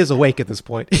 He is awake at this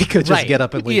point. He could just Right. get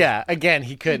up and leave. Yeah, again,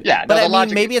 he could. Yeah, no, but the I mean,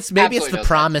 logic maybe it's absolutely the no sense.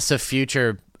 promise of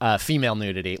future female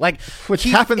nudity, like Which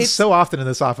he- happens it's- so often in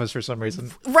this office for some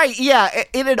reason. right. Yeah,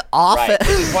 in an office. Right.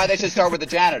 This is why they should start with the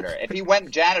janitor. If he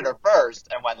went janitor first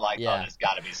and went like, Yeah. "Oh, there's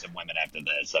got to be some women after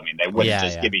this." I mean, they wouldn't Yeah,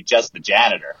 just yeah. give me just the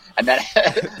janitor, and then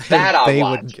that I They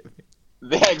watch. wouldn't give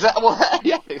me. Yeah, exactly. Well,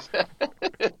 yeah,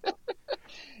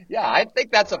 yeah. I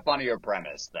think that's a funnier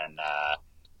premise than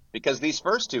because these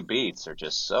first 2 beats are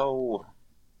just so.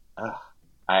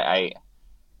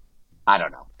 I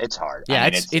don't know. It's hard. Yeah, I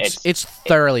mean, it's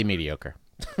thoroughly mediocre.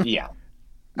 yeah.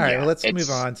 All right, Yeah, well, let's it's-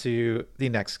 move on to the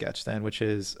next sketch then, which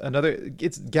is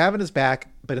it's Gavin is back,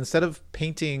 but instead of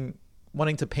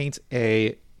wanting to paint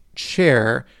a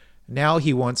chair, now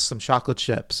he wants some chocolate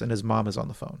chips, and his mom is on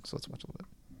the phone. So let's watch a little bit.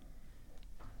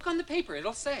 Look on the paper,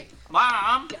 it'll say.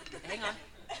 Mom, Hang on.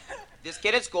 this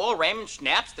kid at school, Raymond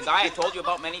Schnaps, the guy I told you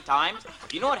about many times,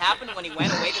 do you know what happened when he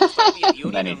went away to the Soviet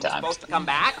Union Many and was times. supposed to come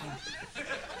back?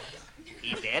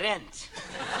 He didn't.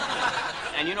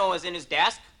 And you know what was in his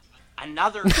desk?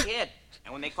 Another kid.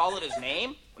 And when they called out his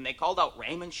name, when they called out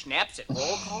Raymond Schnaps at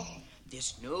roll call,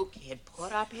 this new kid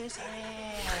put up his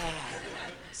hand.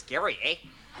 Scary, eh?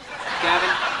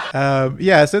 Gavin,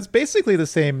 Yeah, so it's basically the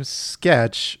same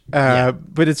sketch,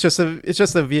 but it's just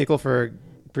a vehicle for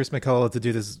Bruce McCullough to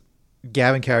do this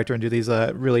Gavin character and do these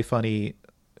really funny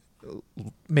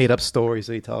made up stories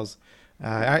that he tells.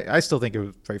 I still think it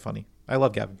was very funny. I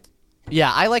love Gavin.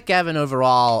 Yeah, I like Gavin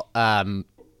overall,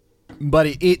 but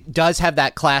it does have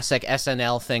that classic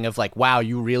SNL thing of like, wow,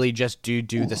 you really just do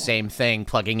the same thing,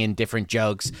 plugging in different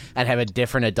jokes and have a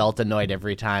different adult annoyed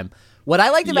every time. What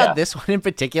I liked about this one in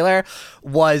particular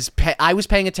was I was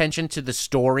paying attention to the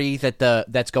story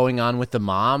that's going on with the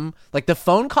mom. Like the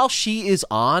phone call she is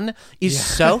on is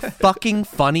so fucking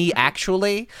funny,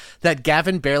 actually, that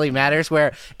Gavin barely matters.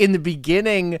 Where in the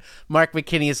beginning, Mark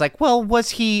McKinney is like, "Well,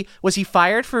 was he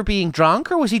fired for being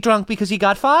drunk, or was he drunk because he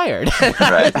got fired?"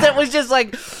 Right. That was just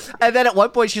like, and then at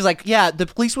one point she's like, "Yeah, the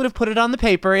police would have put it on the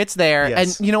paper. It's there,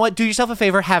 Yes. and you know what? Do yourself a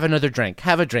favor, have another drink.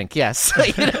 Have a drink, yes."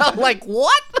 You know, like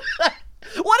what?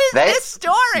 What is this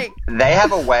story? They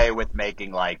have a way with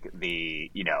making like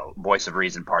the, voice of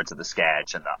reason parts of the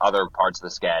sketch and the other parts of the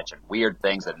sketch and weird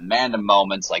things and random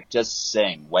moments, like just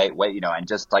sing, wait, and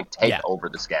just like take over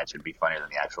the sketch and be funnier than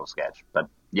the actual sketch. But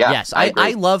yeah, yes, I agree.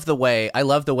 I love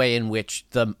the way in which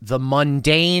the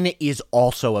mundane is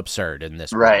also absurd in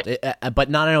this world, but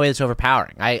not in a way that's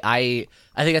overpowering. I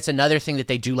think that's another thing that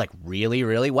they do like really,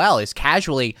 really well is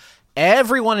casually.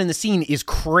 Everyone in the scene is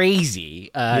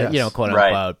crazy, quote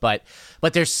unquote, but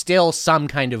there's still some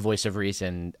kind of voice of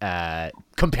reason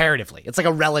comparatively. It's like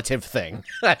a relative thing.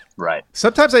 Right.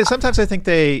 Sometimes I think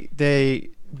they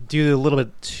do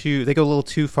they go a little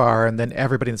too far, and then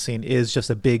everybody in the scene is just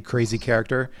a big crazy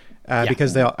character.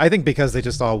 Because because they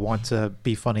just all want to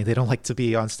be funny. They don't like to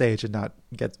be on stage and not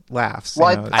get laughs.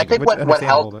 Well, I think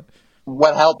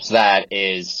what helps that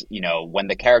is, when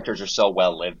the characters are so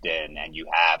well lived in and you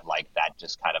have like that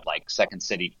just kind of like Second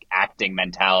City acting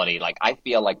mentality, like I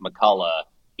feel like McCullough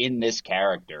in this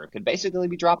character could basically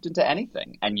be dropped into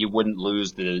anything and you wouldn't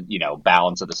lose the,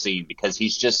 balance of the scene because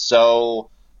he's just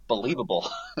so believable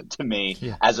to me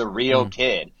as a real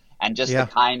kid. And just the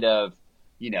kind of,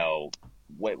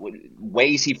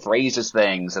 ways he phrases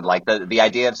things and like the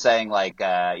idea of saying like,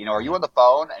 are you on the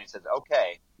phone? And he says,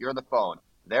 okay, you're on the phone.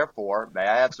 Therefore, may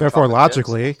I have some chocolate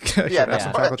logically, chips?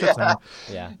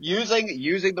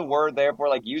 Using the word therefore,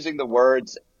 like using the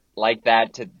words like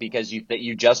that because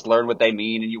you just learned what they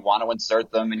mean and you want to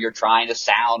insert them and you're trying to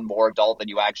sound more adult than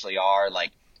you actually are.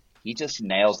 Like he just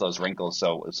nails those wrinkles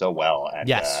so well. And,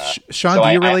 yes, Sean, so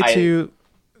do you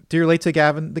relate to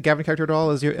Gavin, the Gavin character at all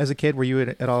as a kid? Were you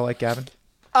at all like Gavin?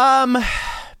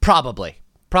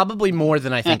 Probably more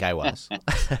than I think I was.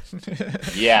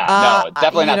 Definitely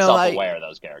not self-aware of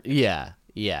those characters. Yeah.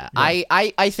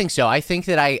 I think so. I think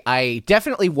that I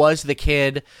definitely was the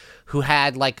kid who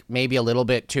had like maybe a little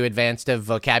bit too advanced of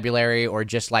vocabulary or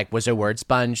just like was a word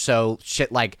sponge. So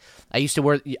shit like I used the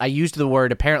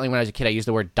word apparently when I was a kid I used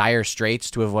the word dire straits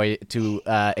to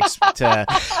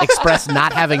express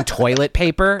not having toilet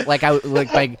paper.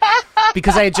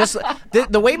 Because I had just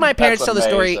the way my parents tell the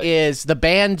story is the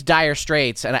band Dire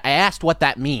Straits, and I asked what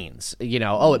that means.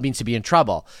 It means to be in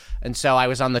trouble. And so I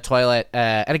was on the toilet,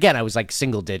 and again, I was like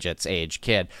single digits age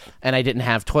kid, and I didn't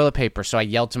have toilet paper, so I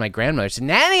yelled to my grandmother, said,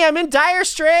 "Nanny, I'm in dire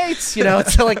straits!"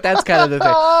 So like that's kind of the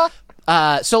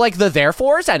thing. So like the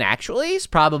therefores and actuallys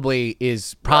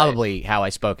probably how I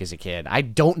spoke as a kid. I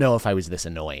don't know if I was this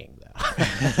annoying though.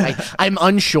 I'm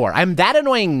unsure. I'm that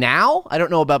annoying now. I don't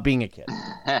know about being a kid.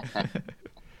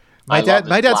 My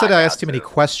dad said I asked too many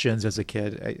questions as a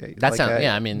kid. Not so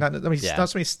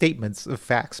many statements of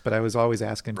facts, but I was always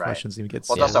asking questions. And that's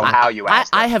also how you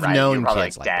ask. I have known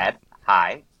kids like Dad, that.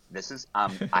 Hi, this is I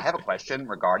have a question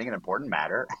regarding an important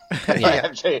matter.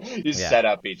 You set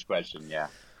up each question. Yeah.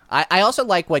 I also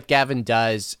like what Gavin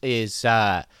does is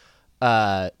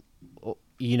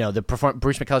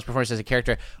Bruce McCullough's performance as a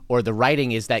character or the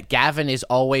writing is that Gavin is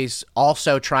always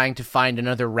also trying to find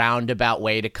another roundabout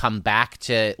way to come back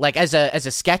to, like, as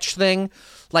a sketch thing.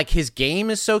 Like, his game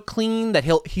is so clean that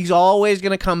he's always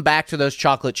going to come back to those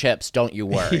chocolate chips. Don't you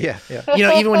worry. Yeah.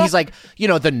 Even when he's like,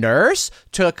 the nurse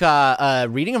took a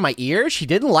reading of my ears. She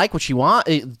didn't like what she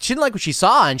didn't like what she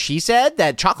saw, and she said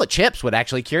that chocolate chips would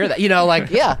actually cure that.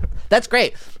 Yeah, that's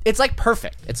great. It's like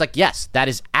perfect. It's like, yes, that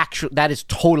is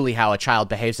totally how a child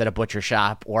behaves at a butcher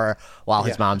shop or while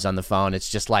his mom's on the phone. It's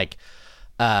just like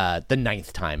the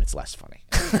 9th time it's less funny.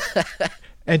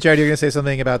 And Jared, you're going to say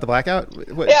something about the blackout?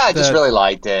 I just really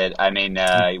liked it. I mean,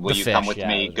 will you come with fish,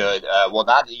 me? Good. Well,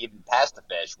 not even past the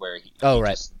fish, where he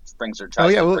just brings her.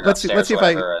 Let's see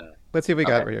if we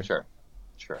got it right here.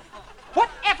 Sure.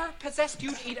 Whatever possessed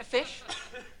you to eat a fish?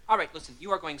 All right, listen.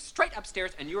 You are going straight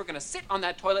upstairs, and you are going to sit on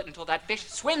that toilet until that fish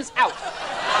swims out.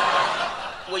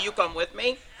 Will you come with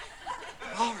me?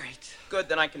 All right. Good.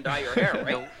 Then I can dye your hair,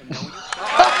 right? No, you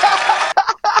can't.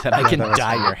 That I can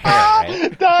dye your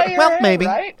hair, right? Maybe.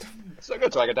 Right? So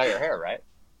good. So I can dye your hair, right?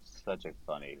 Such a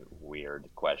funny, weird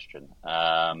question.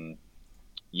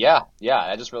 Yeah.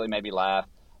 That just really made me laugh.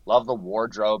 Love the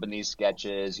wardrobe in these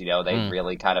sketches. They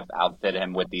really kind of outfit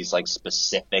him with these like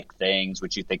specific things,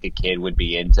 which you think a kid would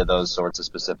be into those sorts of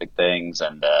specific things.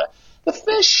 And the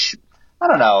fish, I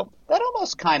don't know, that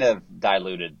almost kind of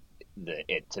diluted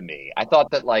it to me. I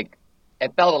thought that like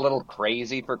it felt a little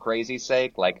crazy for crazy's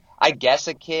sake. Like, I guess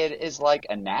a kid is like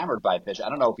enamored by fish. I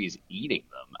don't know if he's eating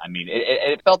them. I mean,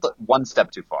 it felt one step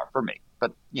too far for me.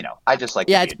 But I just like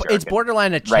it's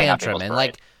borderline a tantrum, and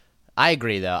like. I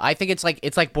agree, though. I think it's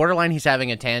like borderline he's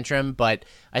having a tantrum, but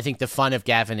I think the fun of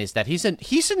Gavin is that he's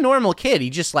a normal kid. He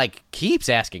just like keeps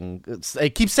saying things,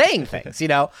 He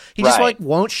just like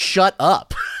won't shut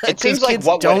up. It seems like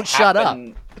what don't shut up.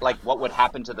 Like what would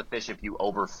happen to the fish if you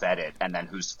overfed it, and then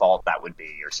whose fault that would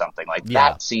be, or something like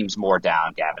that. Seems more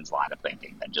down Gavin's line of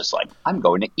thinking than just like I'm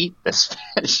going to eat this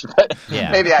fish. But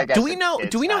maybe I guess. Do we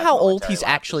know how old he's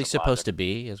actually supposed to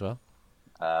be as well?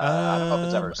 I don't know if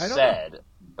it's ever said.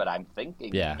 But I'm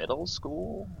thinking middle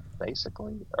school,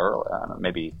 basically, or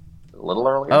maybe a little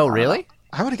earlier. Oh, really?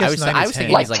 I would have guessed I was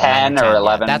thinking like 10 or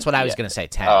 11. That's what I was going to say.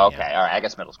 10. Oh, okay. All right. I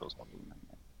guess middle school's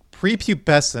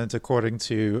prepubescent, according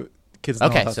to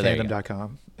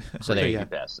kidsnowfandom.com. So there you go.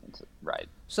 Prepubescent, right?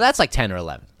 So that's like 10 or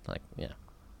 11. Like,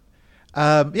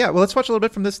 well, let's watch a little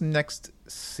bit from this next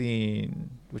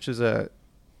scene, which is anyway.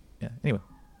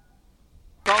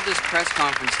 Called this press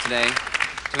conference today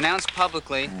to announce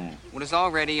publicly what is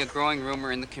already a growing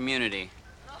rumor in the community,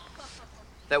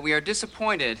 that we are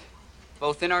disappointed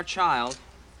both in our child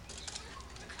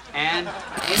and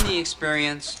in the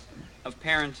experience of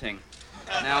parenting.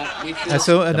 Now, we feel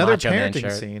so another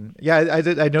parenting scene. Yeah,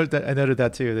 I noted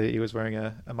that too, that he was wearing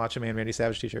a Macho Man Randy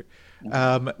Savage t-shirt.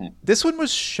 This one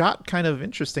was shot kind of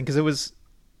interesting because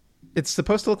it's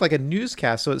supposed to look like a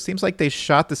newscast, so it seems like they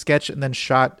shot the sketch and then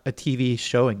shot a TV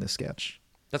showing the sketch.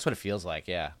 That's what it feels like,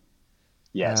 yeah.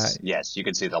 Yes, you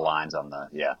can see the lines on the,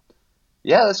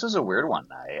 Yeah, this was a weird one.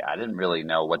 I didn't really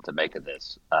know what to make of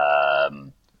this.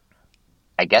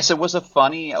 I guess it was a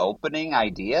funny opening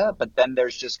idea, but then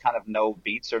there's just kind of no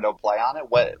beats or no play on it.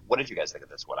 What did you guys think of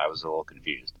this one? I was a little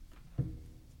confused.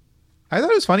 I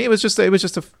thought it was funny. It was just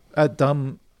a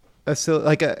dumb, silly,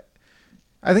 I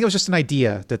think it was just an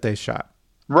idea that they shot.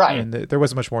 Right. And there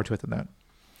wasn't much more to it than that.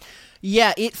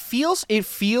 Yeah,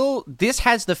 this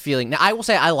has the feeling. Now, I will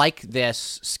say I like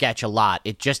this sketch a lot.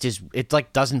 It just it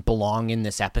doesn't belong in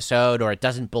this episode, or it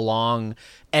doesn't belong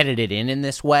edited in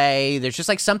this way. There's just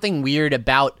like something weird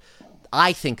about,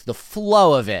 I think, the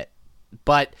flow of it.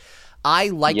 But I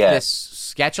like this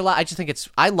sketch a lot. I just think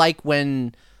I like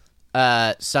when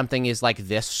something is like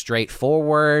this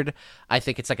straightforward. I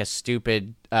think it's like a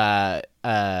stupid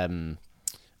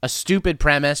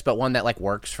premise, but one that like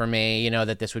works for me,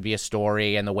 that this would be a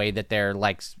story, and the way that they're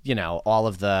like, all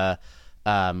of the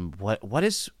what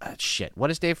does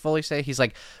Dave Foley say? He's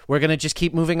like, we're gonna just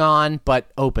keep moving on,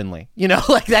 but openly,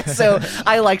 like that's so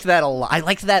I liked that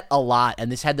a lot.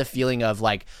 And this had the feeling of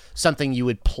like something you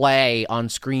would play on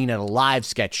screen at a live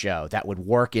sketch show that would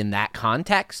work in that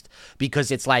context,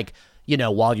 because it's like,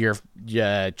 while you're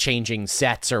changing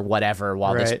sets or whatever,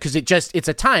 because it's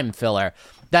a time filler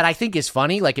that I think is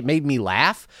funny. Like, it made me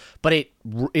laugh, but it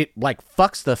like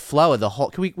fucks the flow of the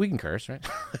whole. We can curse, right?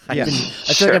 Yeah, I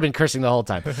feel like I've been cursing the whole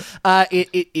time. I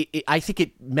think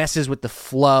it messes with the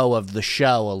flow of the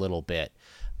show a little bit.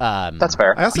 That's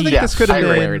fair. I also think this could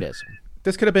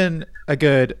have been a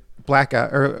good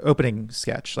blackout or opening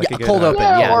sketch, like a cold open.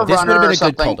 or Yeah, this would runner have been or a good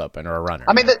something. cold open or a runner.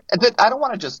 I mean, I don't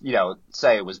want to just,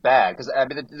 say it was bad, because I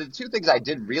mean, the two things I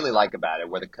did really like about it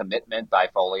were the commitment by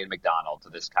Foley and McDonald to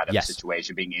this kind of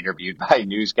situation, being interviewed by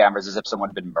news cameras as if someone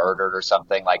had been murdered or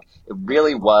something. Like, it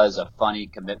really was a funny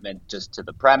commitment just to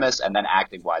the premise, and then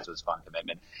acting-wise was fun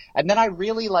commitment. And then I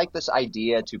really like this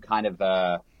idea to kind of,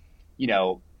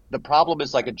 the problem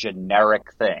is like a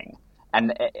generic thing.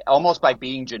 And almost by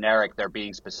being generic, they're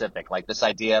being specific. Like this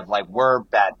idea of like, we're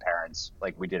bad parents.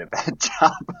 Like we did a bad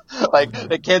job. Like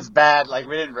the kid's bad. Like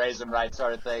we didn't raise him right,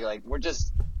 sort of thing. Like we're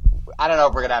just, I don't know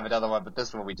if we're going to have another one, but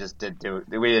this one we just we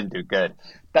didn't do good.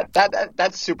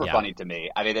 That's super funny to me.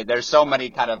 I mean, there's so many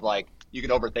kind of like, you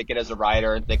can overthink it as a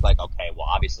writer and think like, okay, well,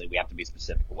 obviously we have to be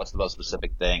specific. But what's the most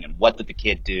specific thing? And what did the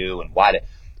kid do? And why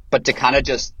but to kind of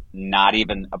just not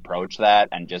even approach that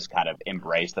and just kind of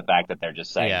embrace the fact that they're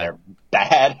just saying they're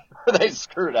bad or they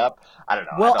screwed up. I don't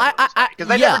know. Well, because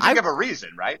they never give a reason,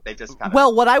 right? They just kind of.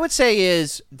 Well, what I would say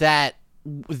is that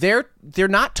they're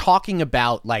not talking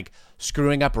about like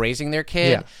screwing up raising their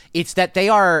kid. Yeah. It's that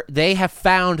they have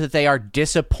found that they are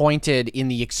disappointed in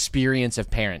the experience of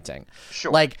parenting.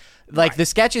 Sure. Like the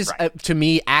sketch is to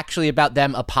me actually about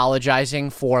them apologizing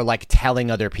for like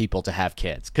telling other people to have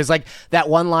kids, because like that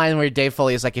one line where Dave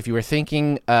Foley is like, if you were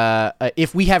thinking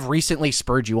if we have recently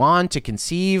spurred you on to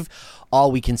conceive,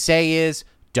 all we can say is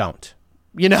don't.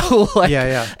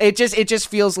 It just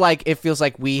feels like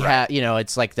we have,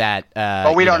 it's like that.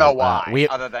 But we don't know why.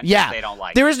 Other than they don't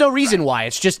like. There is no reason why.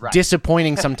 It's just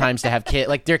disappointing sometimes to have kid.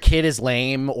 Like their kid is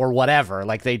lame or whatever.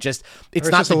 Like it's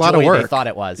not just the a lot of joy work. they thought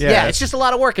it was. Yeah. It's just a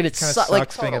lot of work, and it's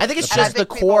like I think it's just the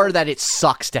core that it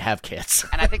sucks to have kids.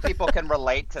 And I think people can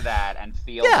relate to that and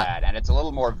feel that, and it's a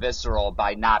little more visceral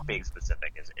by not being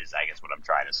specific. Is I guess what I'm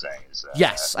trying to say.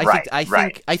 Yes,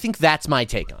 I think that's my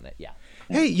take on it. Yeah.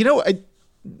 Hey,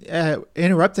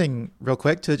 interrupting real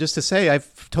quick to say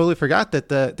I've totally forgot that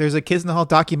there's a Kids in the Hall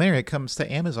documentary that comes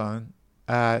to Amazon.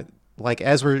 Like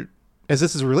as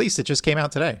this is released, it just came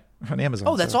out today on Amazon.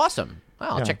 Oh, that's awesome!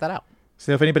 Wow, I'll check that out.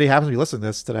 So if anybody happens to be listening to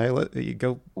this today, you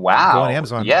go go on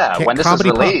Amazon. Yeah, when this is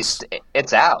released,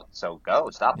 it's out. So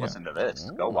stop listening to this.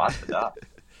 Go watch the doc.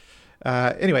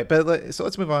 Anyway, so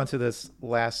let's move on to this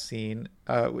last scene.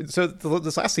 So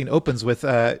this last scene opens with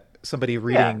somebody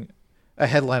reading a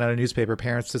headline on a newspaper: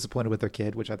 "Parents disappointed with their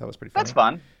kid," which I thought was pretty funny. That's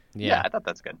fun. Yeah, I thought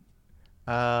that's good.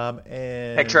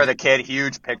 And picture of the kid,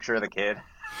 huge picture of the kid.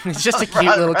 He's just a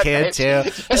cute little kid too.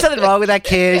 There's nothing wrong with that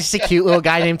kid. He's just a cute little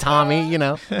guy named Tommy.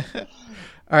 All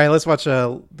right, let's watch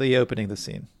the opening of the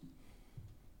scene.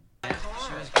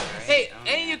 Hey,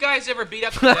 any of you guys ever beat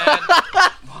up your dad?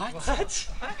 What? What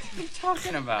are you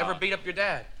talking about? Ever beat up your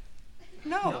dad?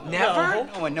 No.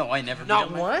 Never? No, I never beat Not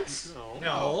up my... once?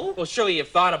 No. Well, surely you've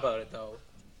thought about it, though.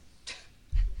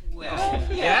 Well,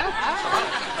 yeah?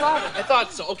 I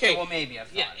thought so. Okay. Well, maybe I've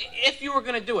thought about it. If you were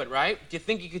going to do it, right, do you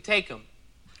think you could take him?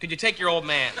 Could you take your old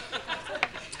man?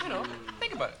 I don't know.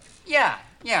 Think about it. Yeah.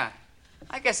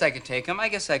 I guess I could take him. I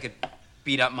guess I could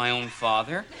beat up my own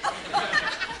father.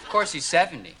 Of course, he's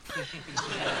 70.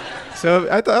 So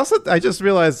I just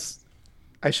realized,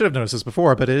 I should have noticed this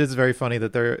before, but it is very funny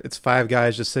that it's five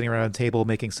guys just sitting around a table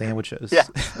making sandwiches.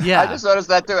 Yeah. I just noticed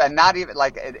that too, and not even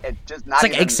like it just not. It's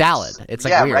like even, egg salad. It's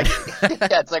like weird.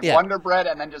 Right? It's like Wonder Bread,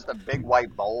 and then just a big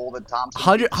white bowl that Tom's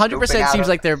 100% seems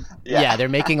like they're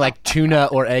making like tuna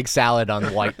or egg salad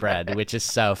on white bread, which is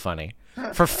so funny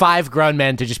for five grown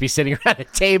men to just be sitting around a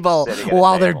table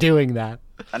while they're doing that.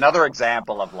 Another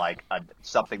example of like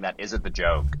something that isn't the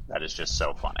joke that is just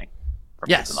so funny.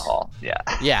 Yes. In the hall.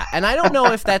 Yeah. And I don't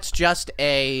know if that's just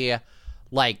a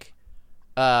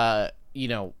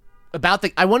about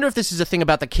the, I wonder if this is a thing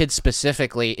about the kids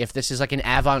specifically, if this is like an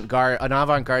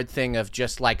avant-garde thing of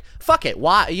just like, fuck it.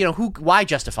 Why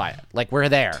justify it? Like we're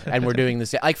there and we're doing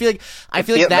this. I feel like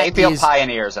that they feel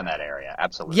pioneers in that area.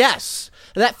 Absolutely. Yes.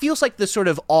 That feels like the sort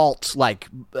of alt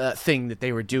thing that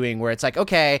they were doing where it's like,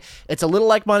 okay, it's a little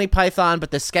like Monty Python,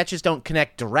 but the sketches don't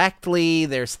connect directly.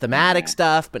 There's thematic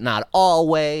stuff, but not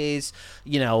always,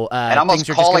 and almost things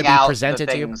are just going to be presented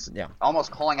to you. Yeah.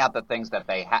 Almost calling out the things that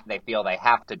they feel they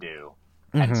have to do.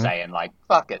 And saying like,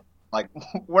 fuck it, like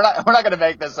we're not going to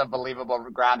make this a believable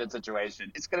grounded situation.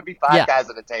 It's going to be five guys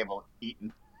at a table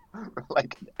eating.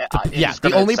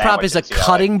 The only prop is a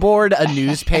cutting board, a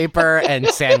newspaper, and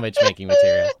sandwich making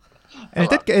material. And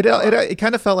it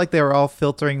kind of felt like they were all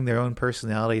filtering their own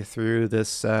personality through this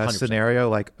scenario.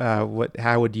 Like,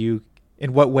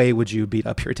 in what way would you beat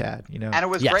up your dad? And it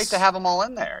was great to have them all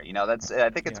in there. I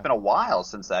think it's been a while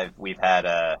since we've had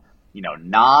a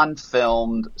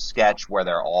non-filmed sketch where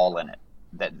they're all in it.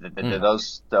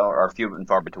 those are few and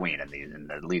far between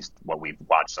in at least what we've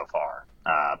watched so far.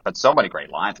 But so many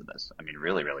great lines in this. I mean,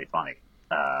 really, really funny.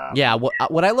 Yeah,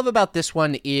 what I love about this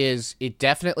one is it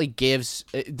definitely gives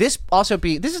this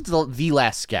is the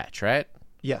last sketch, right?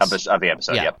 Yes. Of the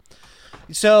episode. Yeah. Yep.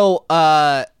 So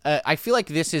I feel like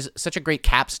this is such a great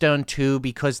capstone too,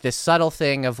 because this subtle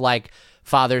thing of like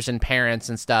fathers and parents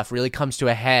and stuff really comes to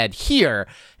a head here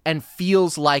and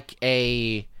feels like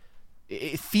it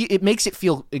makes it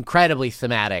feel incredibly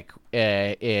thematic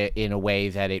in a way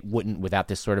that it wouldn't without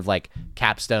this sort of like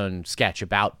capstone sketch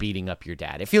about beating up your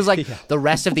dad. It feels like the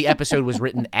rest of the episode was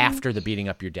written after the beating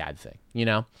up your dad thing, you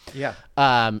know? Yeah.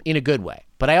 In a good way.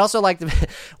 But I also like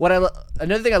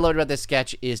another thing I loved about this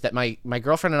sketch is that my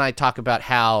girlfriend and I talk about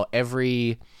how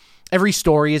every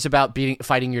story is about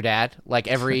fighting your dad. Like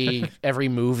every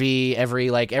movie, every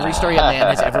story a man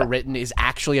has ever written is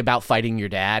actually about fighting your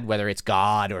dad, whether it's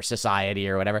God or society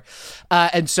or whatever.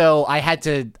 And so I had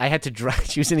to drive.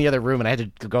 She was in the other room, and I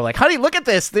had to go like, "Honey, look at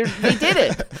this! They did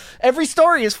it. Every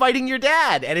story is fighting your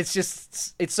dad, and it's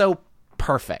so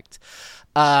perfect."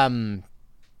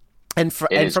 And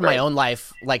from my own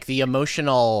life, like the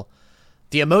emotional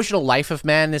life of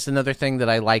man is another thing that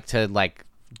I like to like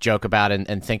joke about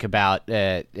and think about.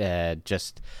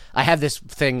 Just I have this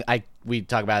thing we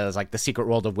talk about it as like the secret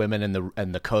world of women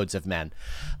and the codes of men.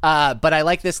 But I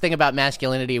like this thing about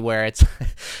masculinity where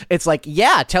it's like,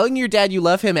 yeah, telling your dad you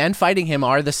love him and fighting him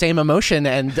are the same emotion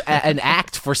and an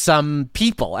act for some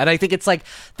people. And I think it's like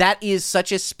that is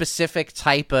such a specific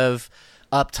type of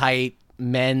uptight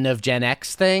men of Gen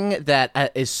X thing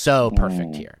that is so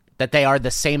perfect here. That they are the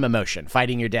same emotion,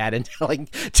 fighting your dad and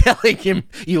telling him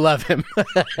you love him.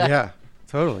 Yeah,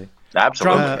 totally.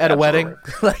 Absolutely. Drunk at a wedding.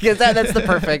 Like that's the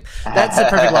perfect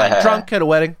line. Drunk at a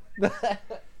wedding.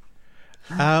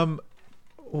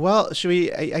 Well, should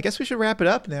we? I guess we should wrap it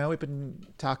up now. We've been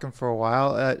talking for a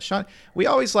while. Sean, we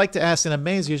always like to ask, and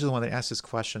May is usually the one that asks this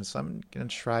question, so I'm going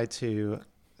to try to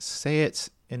say it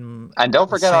in. And don't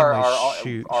forget our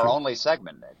only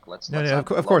segment, Nick.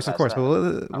 Of course.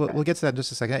 We'll get to that in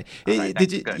just a second. Right,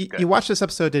 did you watch this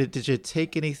episode? Did you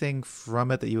take anything from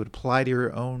it that you would apply to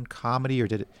your own comedy, or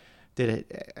did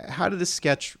it? How did this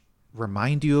sketch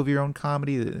remind you of your own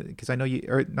comedy? Because I know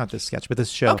or not this sketch, but this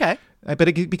show. Okay.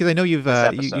 But because I know you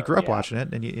grew up watching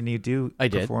it, and you do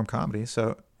perform comedy.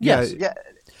 So yes. Yeah.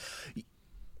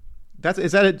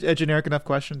 Is that a generic enough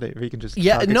question that you can just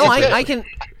I can.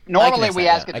 Normally we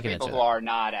ask it to people who are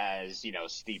not as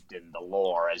seeped in the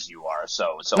lore as you are.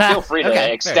 So feel free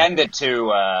to extend it to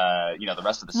the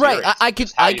rest of the series. Right, I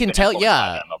can tell.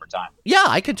 Yeah, over time. Yeah,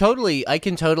 I can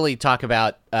totally talk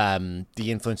about the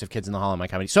influence of Kids in the Hall on my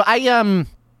comedy. So I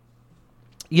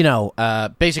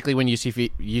basically when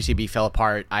UCB fell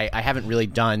apart, I haven't really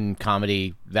done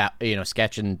comedy that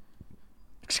sketch and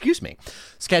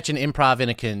improv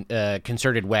in a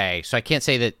concerted way. So I can't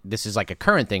say that this is like a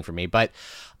current thing for me, but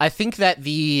I think that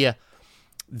the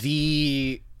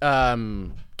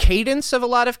cadence of a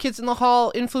lot of Kids in the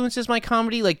Hall influences my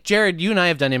comedy. Like Jared, you and I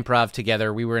have done improv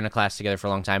together. We were in a class together for a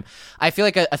long time. I feel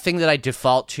like a thing that I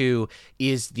default to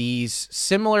is these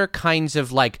similar kinds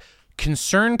of like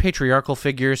concerned patriarchal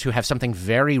figures who have something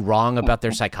very wrong about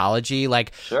their psychology.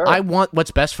 Like, sure. I want what's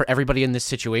best for everybody in this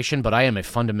situation, but I am a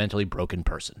fundamentally broken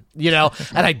person, and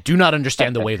I do not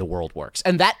understand the way the world works.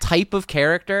 And that type of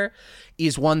character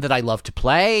is one that I love to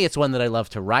play. It's one that I love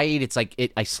to write. It's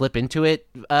like I slip into it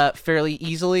fairly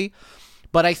easily.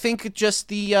 But I think just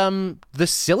the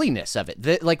silliness of it,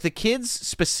 the kids'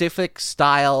 specific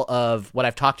style of what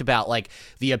I've talked about, like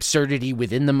the absurdity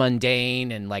within the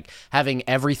mundane and like having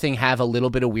everything have a little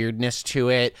bit of weirdness to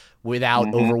it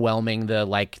without overwhelming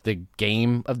the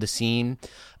game of the scene.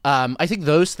 I think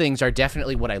those things are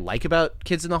definitely what I like about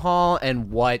Kids in the Hall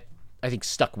and what I think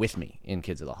stuck with me in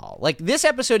Kids in the Hall. Like this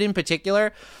episode in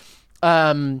particular,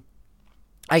 I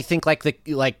think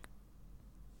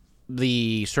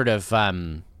the sort of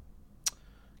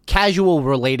casual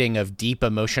relating of deep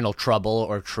emotional trouble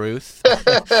or truth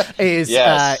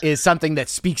is something that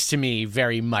speaks to me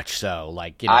very much so.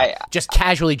 Like, just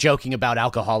casually joking about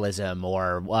alcoholism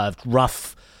or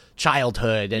rough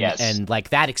childhood and like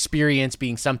that experience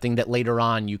being something that later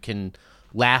on you can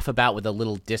laugh about with a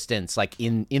little distance, like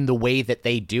in the way that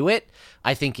they do it,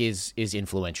 I think is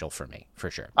influential for me,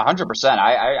 for sure. 100%.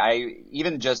 I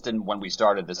even just when we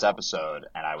started this episode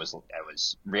and I was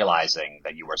realizing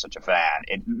that you were such a fan,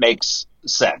 it makes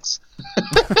sense.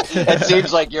 It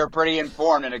seems like you're pretty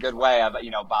informed in a good way of,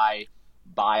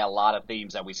 by a lot of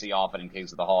themes that we see often in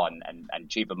Kids of the Hall and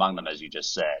chief among them, as you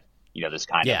just said, this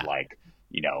kind of like,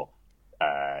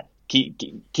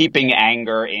 keeping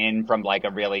anger in from like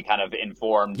a really kind of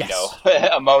informed, Yes.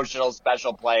 emotional,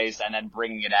 special place, and then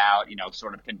bringing it out,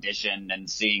 sort of conditioned and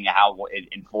seeing how it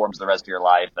informs the rest of your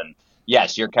life. And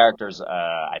yes, your characters,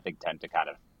 I think, tend to kind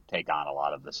of take on a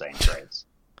lot of the same traits.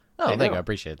 Oh, thank you. I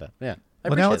appreciate that. Yeah.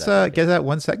 Well, now let's get that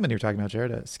one segment you're talking about,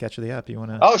 Jared. A sketch of the app. You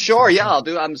want to? Oh, sure. Yeah, I'll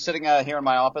do. I'm sitting here in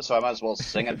my office, so I might as well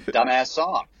sing a dumbass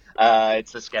song.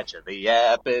 It's the sketch of the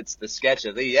app. It's the sketch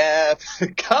of the app.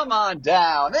 Come on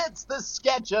down. It's the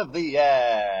sketch of the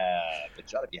app. But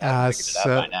shut up, you haven't figured it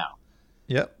out by now.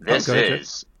 Yep. This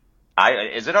is.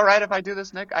 Is it all right if I do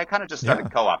this, Nick? I kind of just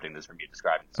started co-opting this from you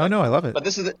describing this. Oh no, I love it. But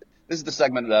this is the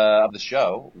segment of the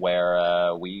show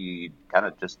where we kind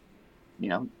of just,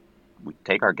 we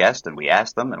take our guest and we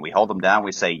ask them and we hold them down.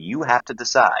 We say, you have to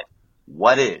decide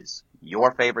what is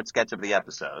your favorite sketch of the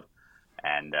episode.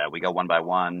 And we go one by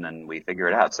one and we figure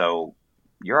it out. So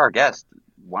you're our guest.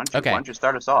 Why don't you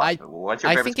start us off? What's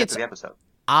your favorite sketch of the episode?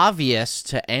 Obvious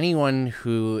to anyone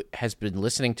who has been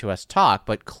listening to us talk,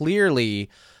 but clearly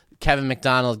Kevin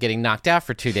McDonald getting knocked out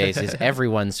for 2 days is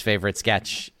everyone's favorite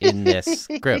sketch in this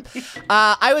group.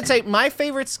 I would say my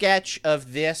favorite sketch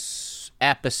of this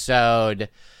episode,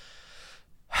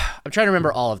 I'm trying to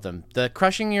remember all of them. The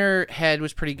crushing your head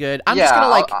was pretty good. I'm just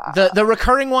gonna the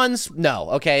recurring ones.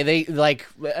 No, okay, they right.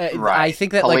 I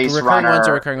think that Police like recurring runner, ones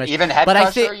are recurring ones. Even Head but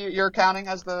Crusher, you're counting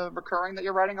as the recurring that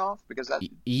you're writing off because that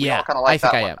kind of like I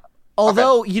think I am.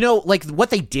 Although like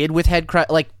what they did with Head Crusher,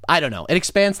 like I don't know, it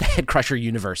expands the Head Crusher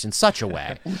universe in such a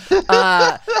way.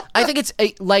 I think it's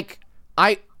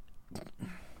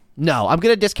No, I'm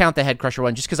going to discount the Head Crusher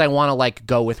one just because I want to like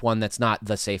go with one that's not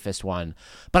the safest one.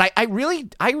 But I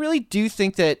really do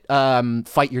think that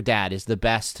Fight Your Dad is the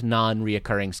best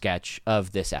non-reoccurring sketch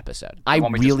of this episode.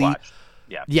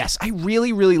 Yes, I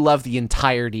really, really love the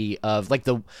entirety of like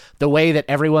the way that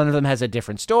every one of them has a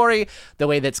different story. The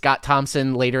way that Scott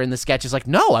Thompson later in the sketch is like,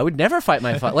 no, I would never fight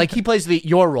my father. Like he plays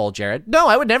your role, Jared. No,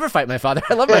 I would never fight my father.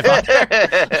 I love my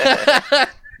father.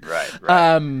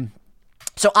 Right.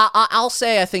 So I'll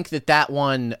say I think that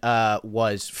one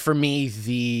was, for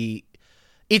me,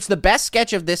 it's the best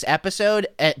sketch of this episode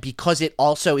because it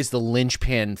also is the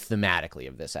linchpin thematically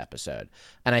of this episode.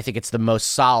 And I think it's the most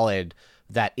solid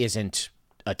that isn't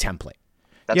a template.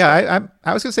 I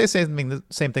was going to say the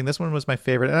same thing. This one was my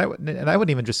favorite. And I wouldn't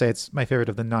even just say it's my favorite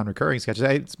of the non-recurring sketches.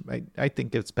 I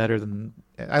think it's better than...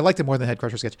 I liked it more than the Head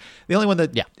Crusher sketch. The only one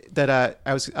that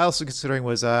I was also considering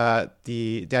was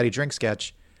the Daddy Drink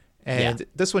sketch. And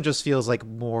this one just feels like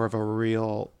more of a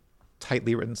real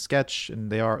tightly written sketch,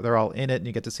 and they're all in it, and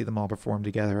you get to see them all perform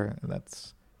together. And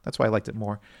that's why I liked it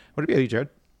more. What about you, Jared?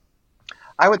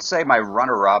 I would say my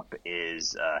runner-up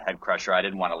is Head Crusher. I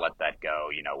didn't want to let that go,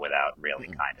 without really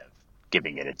kind of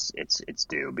giving it its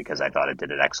due, because I thought it did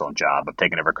an excellent job of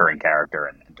taking a recurring character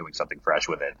and doing something fresh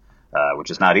with it.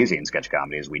 Which is not easy in sketch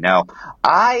comedy, as we know.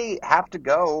 I have to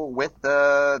go with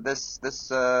this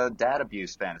dad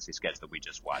abuse fantasy sketch that we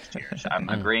just watched here. I'm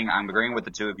agreeing with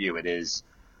the two of you. It is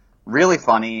really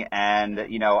funny, and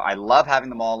I love having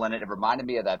them all in it. It reminded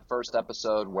me of that first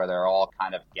episode where they're all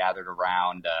kind of gathered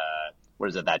around. What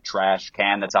is it? That trash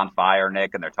can that's on fire,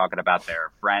 Nick, and they're talking about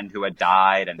their friend who had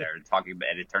died, and they're talking,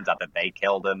 and it turns out that they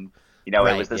killed him.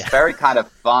 It was this very kind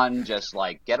of fun, just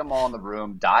like get them all in the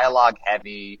room, dialogue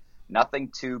heavy. Nothing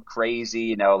too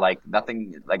crazy, like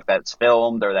nothing like that's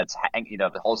filmed or that's,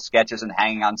 the whole sketch isn't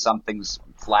hanging on something's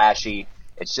flashy.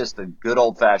 It's just a good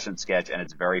old fashioned sketch, and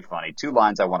it's very funny. 2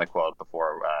 lines I want to quote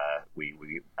before I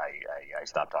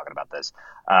stop talking about this.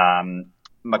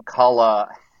 McCullough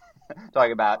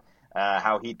talking about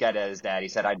how he'd get at his dad. He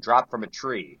said, "I dropped from a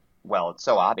tree. Well, it's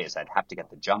so obvious I'd have to get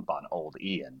the jump on old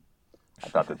Ian." I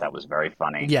thought that was very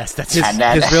funny. Yes, that's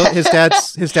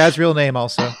his dad's real name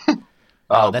also.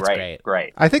 Oh, that's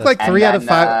great. I think like 3 out of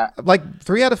 5,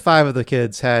 3 out of 5 of the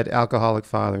kids had alcoholic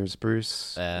fathers.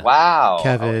 Bruce,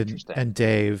 Kevin, and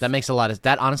Dave.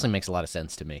 That honestly makes a lot of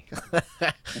sense to me.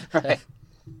 Right.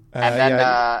 And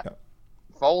then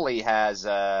Foley has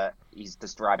he's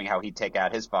describing how he'd take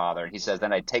out his father, and he says,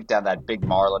 "Then I'd take down that big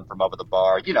marlin from over the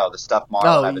bar. The stuffed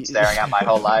marlin I've been staring at my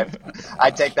whole life.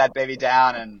 I'd take that baby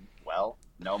down, and well,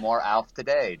 no more Alf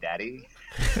today, Daddy."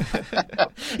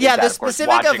 Yeah, the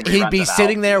specific of he'd be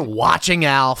sitting there watching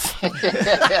Alf.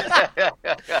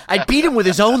 I'd beat him with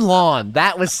his own lawn.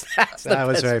 That was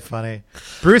very funny.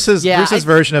 Bruce's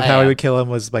version of how he would kill him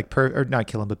was like or not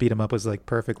kill him, but beat him up was like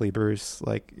perfectly Bruce.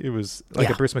 Like it was like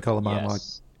a Bruce McCullough monologue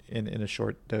in a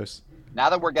short dose. Now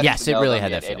that we're getting to know really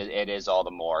them, had that feel. It is all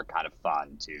the more kind of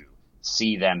fun to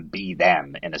see them be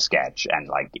them in a sketch. And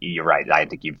like you're right, I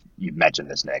think you've mentioned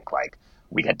this, Nick. Like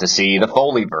we get to see the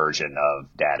Foley version of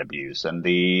dad abuse and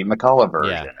the McCullough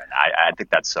version. Yeah. And I think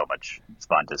that's so much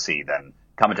fun to see them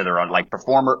come into their own, like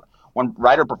when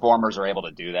writer performers are able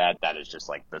to do that, that is just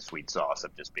like the sweet sauce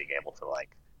of just being able to like,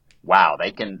 wow,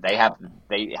 they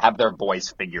have their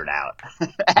voice figured out.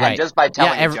 And Right. just by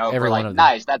telling Yeah, a joke, every we're one like, of them.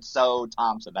 nice, that's so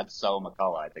Thompson, that's so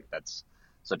McCullough. I think that's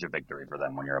such a victory for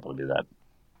them when you're able to do that.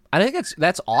 I think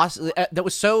that's awesome. That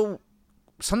was something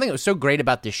that was so great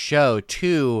about this show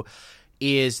too,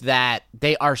 is that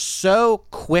they are so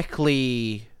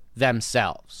quickly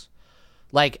themselves.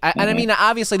 Like, and I mean,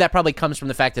 obviously that probably comes from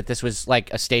the fact that this was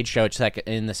like a stage show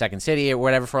in the Second City or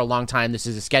whatever for a long time. This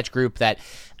is a sketch group that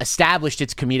established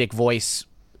its comedic voice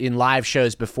in live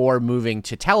shows before moving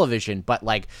to television, but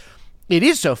like, it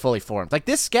is so fully formed. Like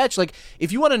this sketch, like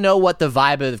if you want to know what the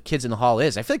vibe of Kids in the Hall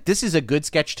is, I feel like this is a good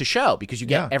sketch to show because you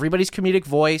get everybody's comedic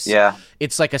voice. Yeah.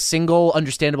 It's like a single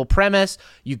understandable premise.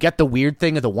 You get the weird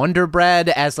thing of the Wonder Bread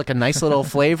as like a nice little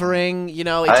flavoring, you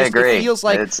know, I agree. It feels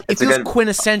like it feels good...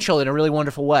 quintessential in a really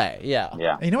wonderful way. Yeah.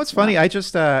 Yeah. You know what's funny? I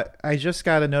just got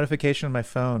a notification on my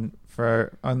phone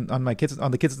on the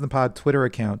Kids in the Pod Twitter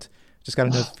account. Just got a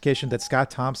notification that Scott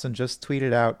Thompson just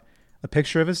tweeted out a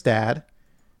picture of his dad,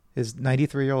 his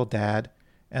 93-year-old dad,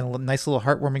 and a nice little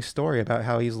heartwarming story about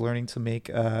how he's learning to make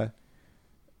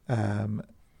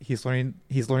he's learning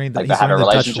the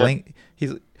Dutch language. He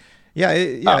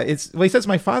says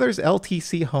my father's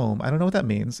LTC home. I don't know what that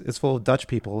means. It's full of Dutch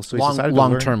people, so he's decided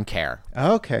long-term care.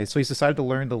 Okay, so he's decided to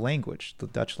learn the language, the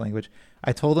Dutch language.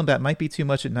 I told him that might be too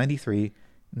much at 93,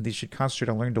 and he should concentrate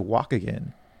on learning to walk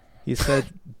again. He said,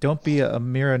 "Don't be a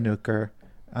Miranuker.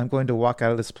 I'm going to walk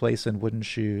out of this place in wooden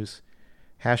shoes."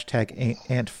 Hashtag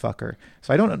ant fucker.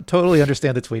 So I don't totally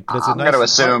understand the tweet, but it's I'm going to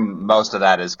assume most of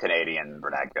that is Canadian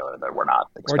vernacular that we're not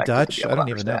expecting or Dutch. to be able I don't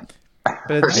to even know. understand.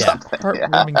 But it's a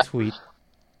heartwarming tweet.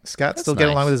 Scott's still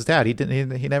getting along with his dad. He didn't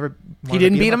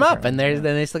beat him up, and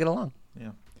they still get along.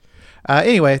 Yeah.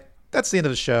 Anyway, that's the end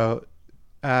of the show.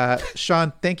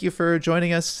 Sean, thank you for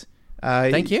joining us.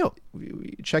 Thank you.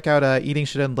 Check out Eating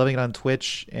Shit and Loving It on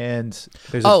Twitch, and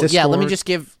there's a Discord. Yeah. Let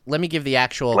me give the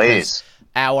actual. Please.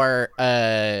 Our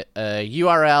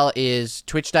URL is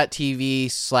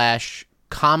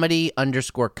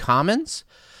twitch.tv/comedy_commons.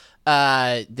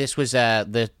 This was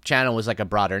the channel was like a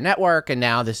broader network, and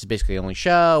now this is basically the only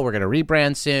show. We're going to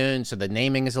rebrand soon, so the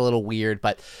naming is a little weird.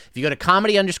 But if you go to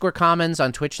comedy_commons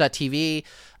on twitch.tv,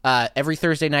 every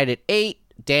Thursday night at 8,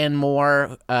 Dan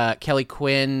Moore, Kelly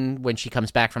Quinn, when she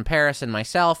comes back from Paris, and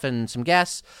myself and some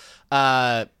guests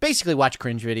basically watch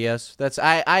cringe videos.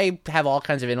 I have all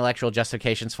kinds of intellectual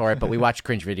justifications for it, but we watch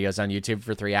cringe videos on YouTube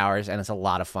for 3 hours, and it's a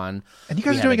lot of fun. And you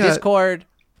guys are doing a Discord.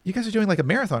 You guys are doing like a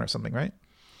marathon or something, right?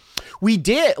 We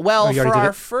did. Well,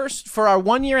 for our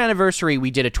 1 year anniversary, we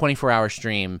did a 24-hour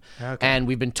stream, Okay. and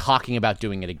we've been talking about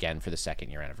doing it again for the 2nd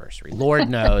year anniversary. Lord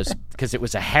knows, because it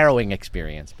was a harrowing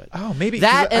experience. But maybe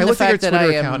that and I the looked at your fact that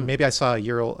Twitter I am, account. Maybe I saw a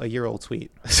year old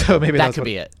tweet. So maybe that could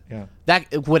be it. Yeah,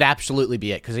 that would absolutely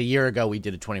be it. Because a year ago we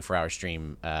did a 24-hour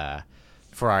stream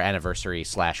for our anniversary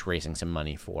 / raising some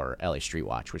money for LA Street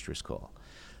Watch, which was cool.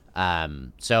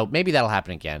 So maybe that'll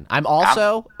happen again. I'm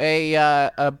also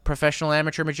a professional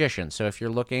amateur magician. So if you're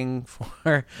looking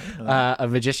for a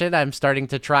magician, I'm starting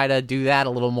to try to do that a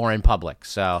little more in public.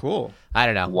 So cool. I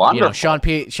don't know. Wonderful. Sean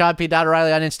P.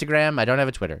 O'Reilly on Instagram. I don't have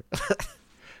a Twitter.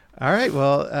 All right.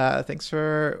 Well, thanks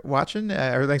for watching,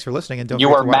 or thanks for listening, and don't. You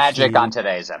forget were to watch magic on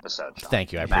today's episode, Sean.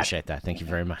 Thank you. I appreciate that. Thank you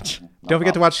very much. Don't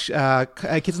forget to watch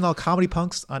Kids in the Hall Comedy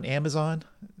Punks on Amazon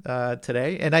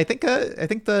today, and I think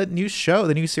the new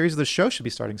series of the show should be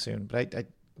starting soon. But I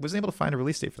wasn't able to find a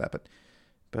release date for that.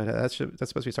 But that's supposed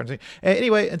to be starting soon.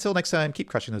 Anyway, until next time, keep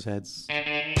crushing those heads.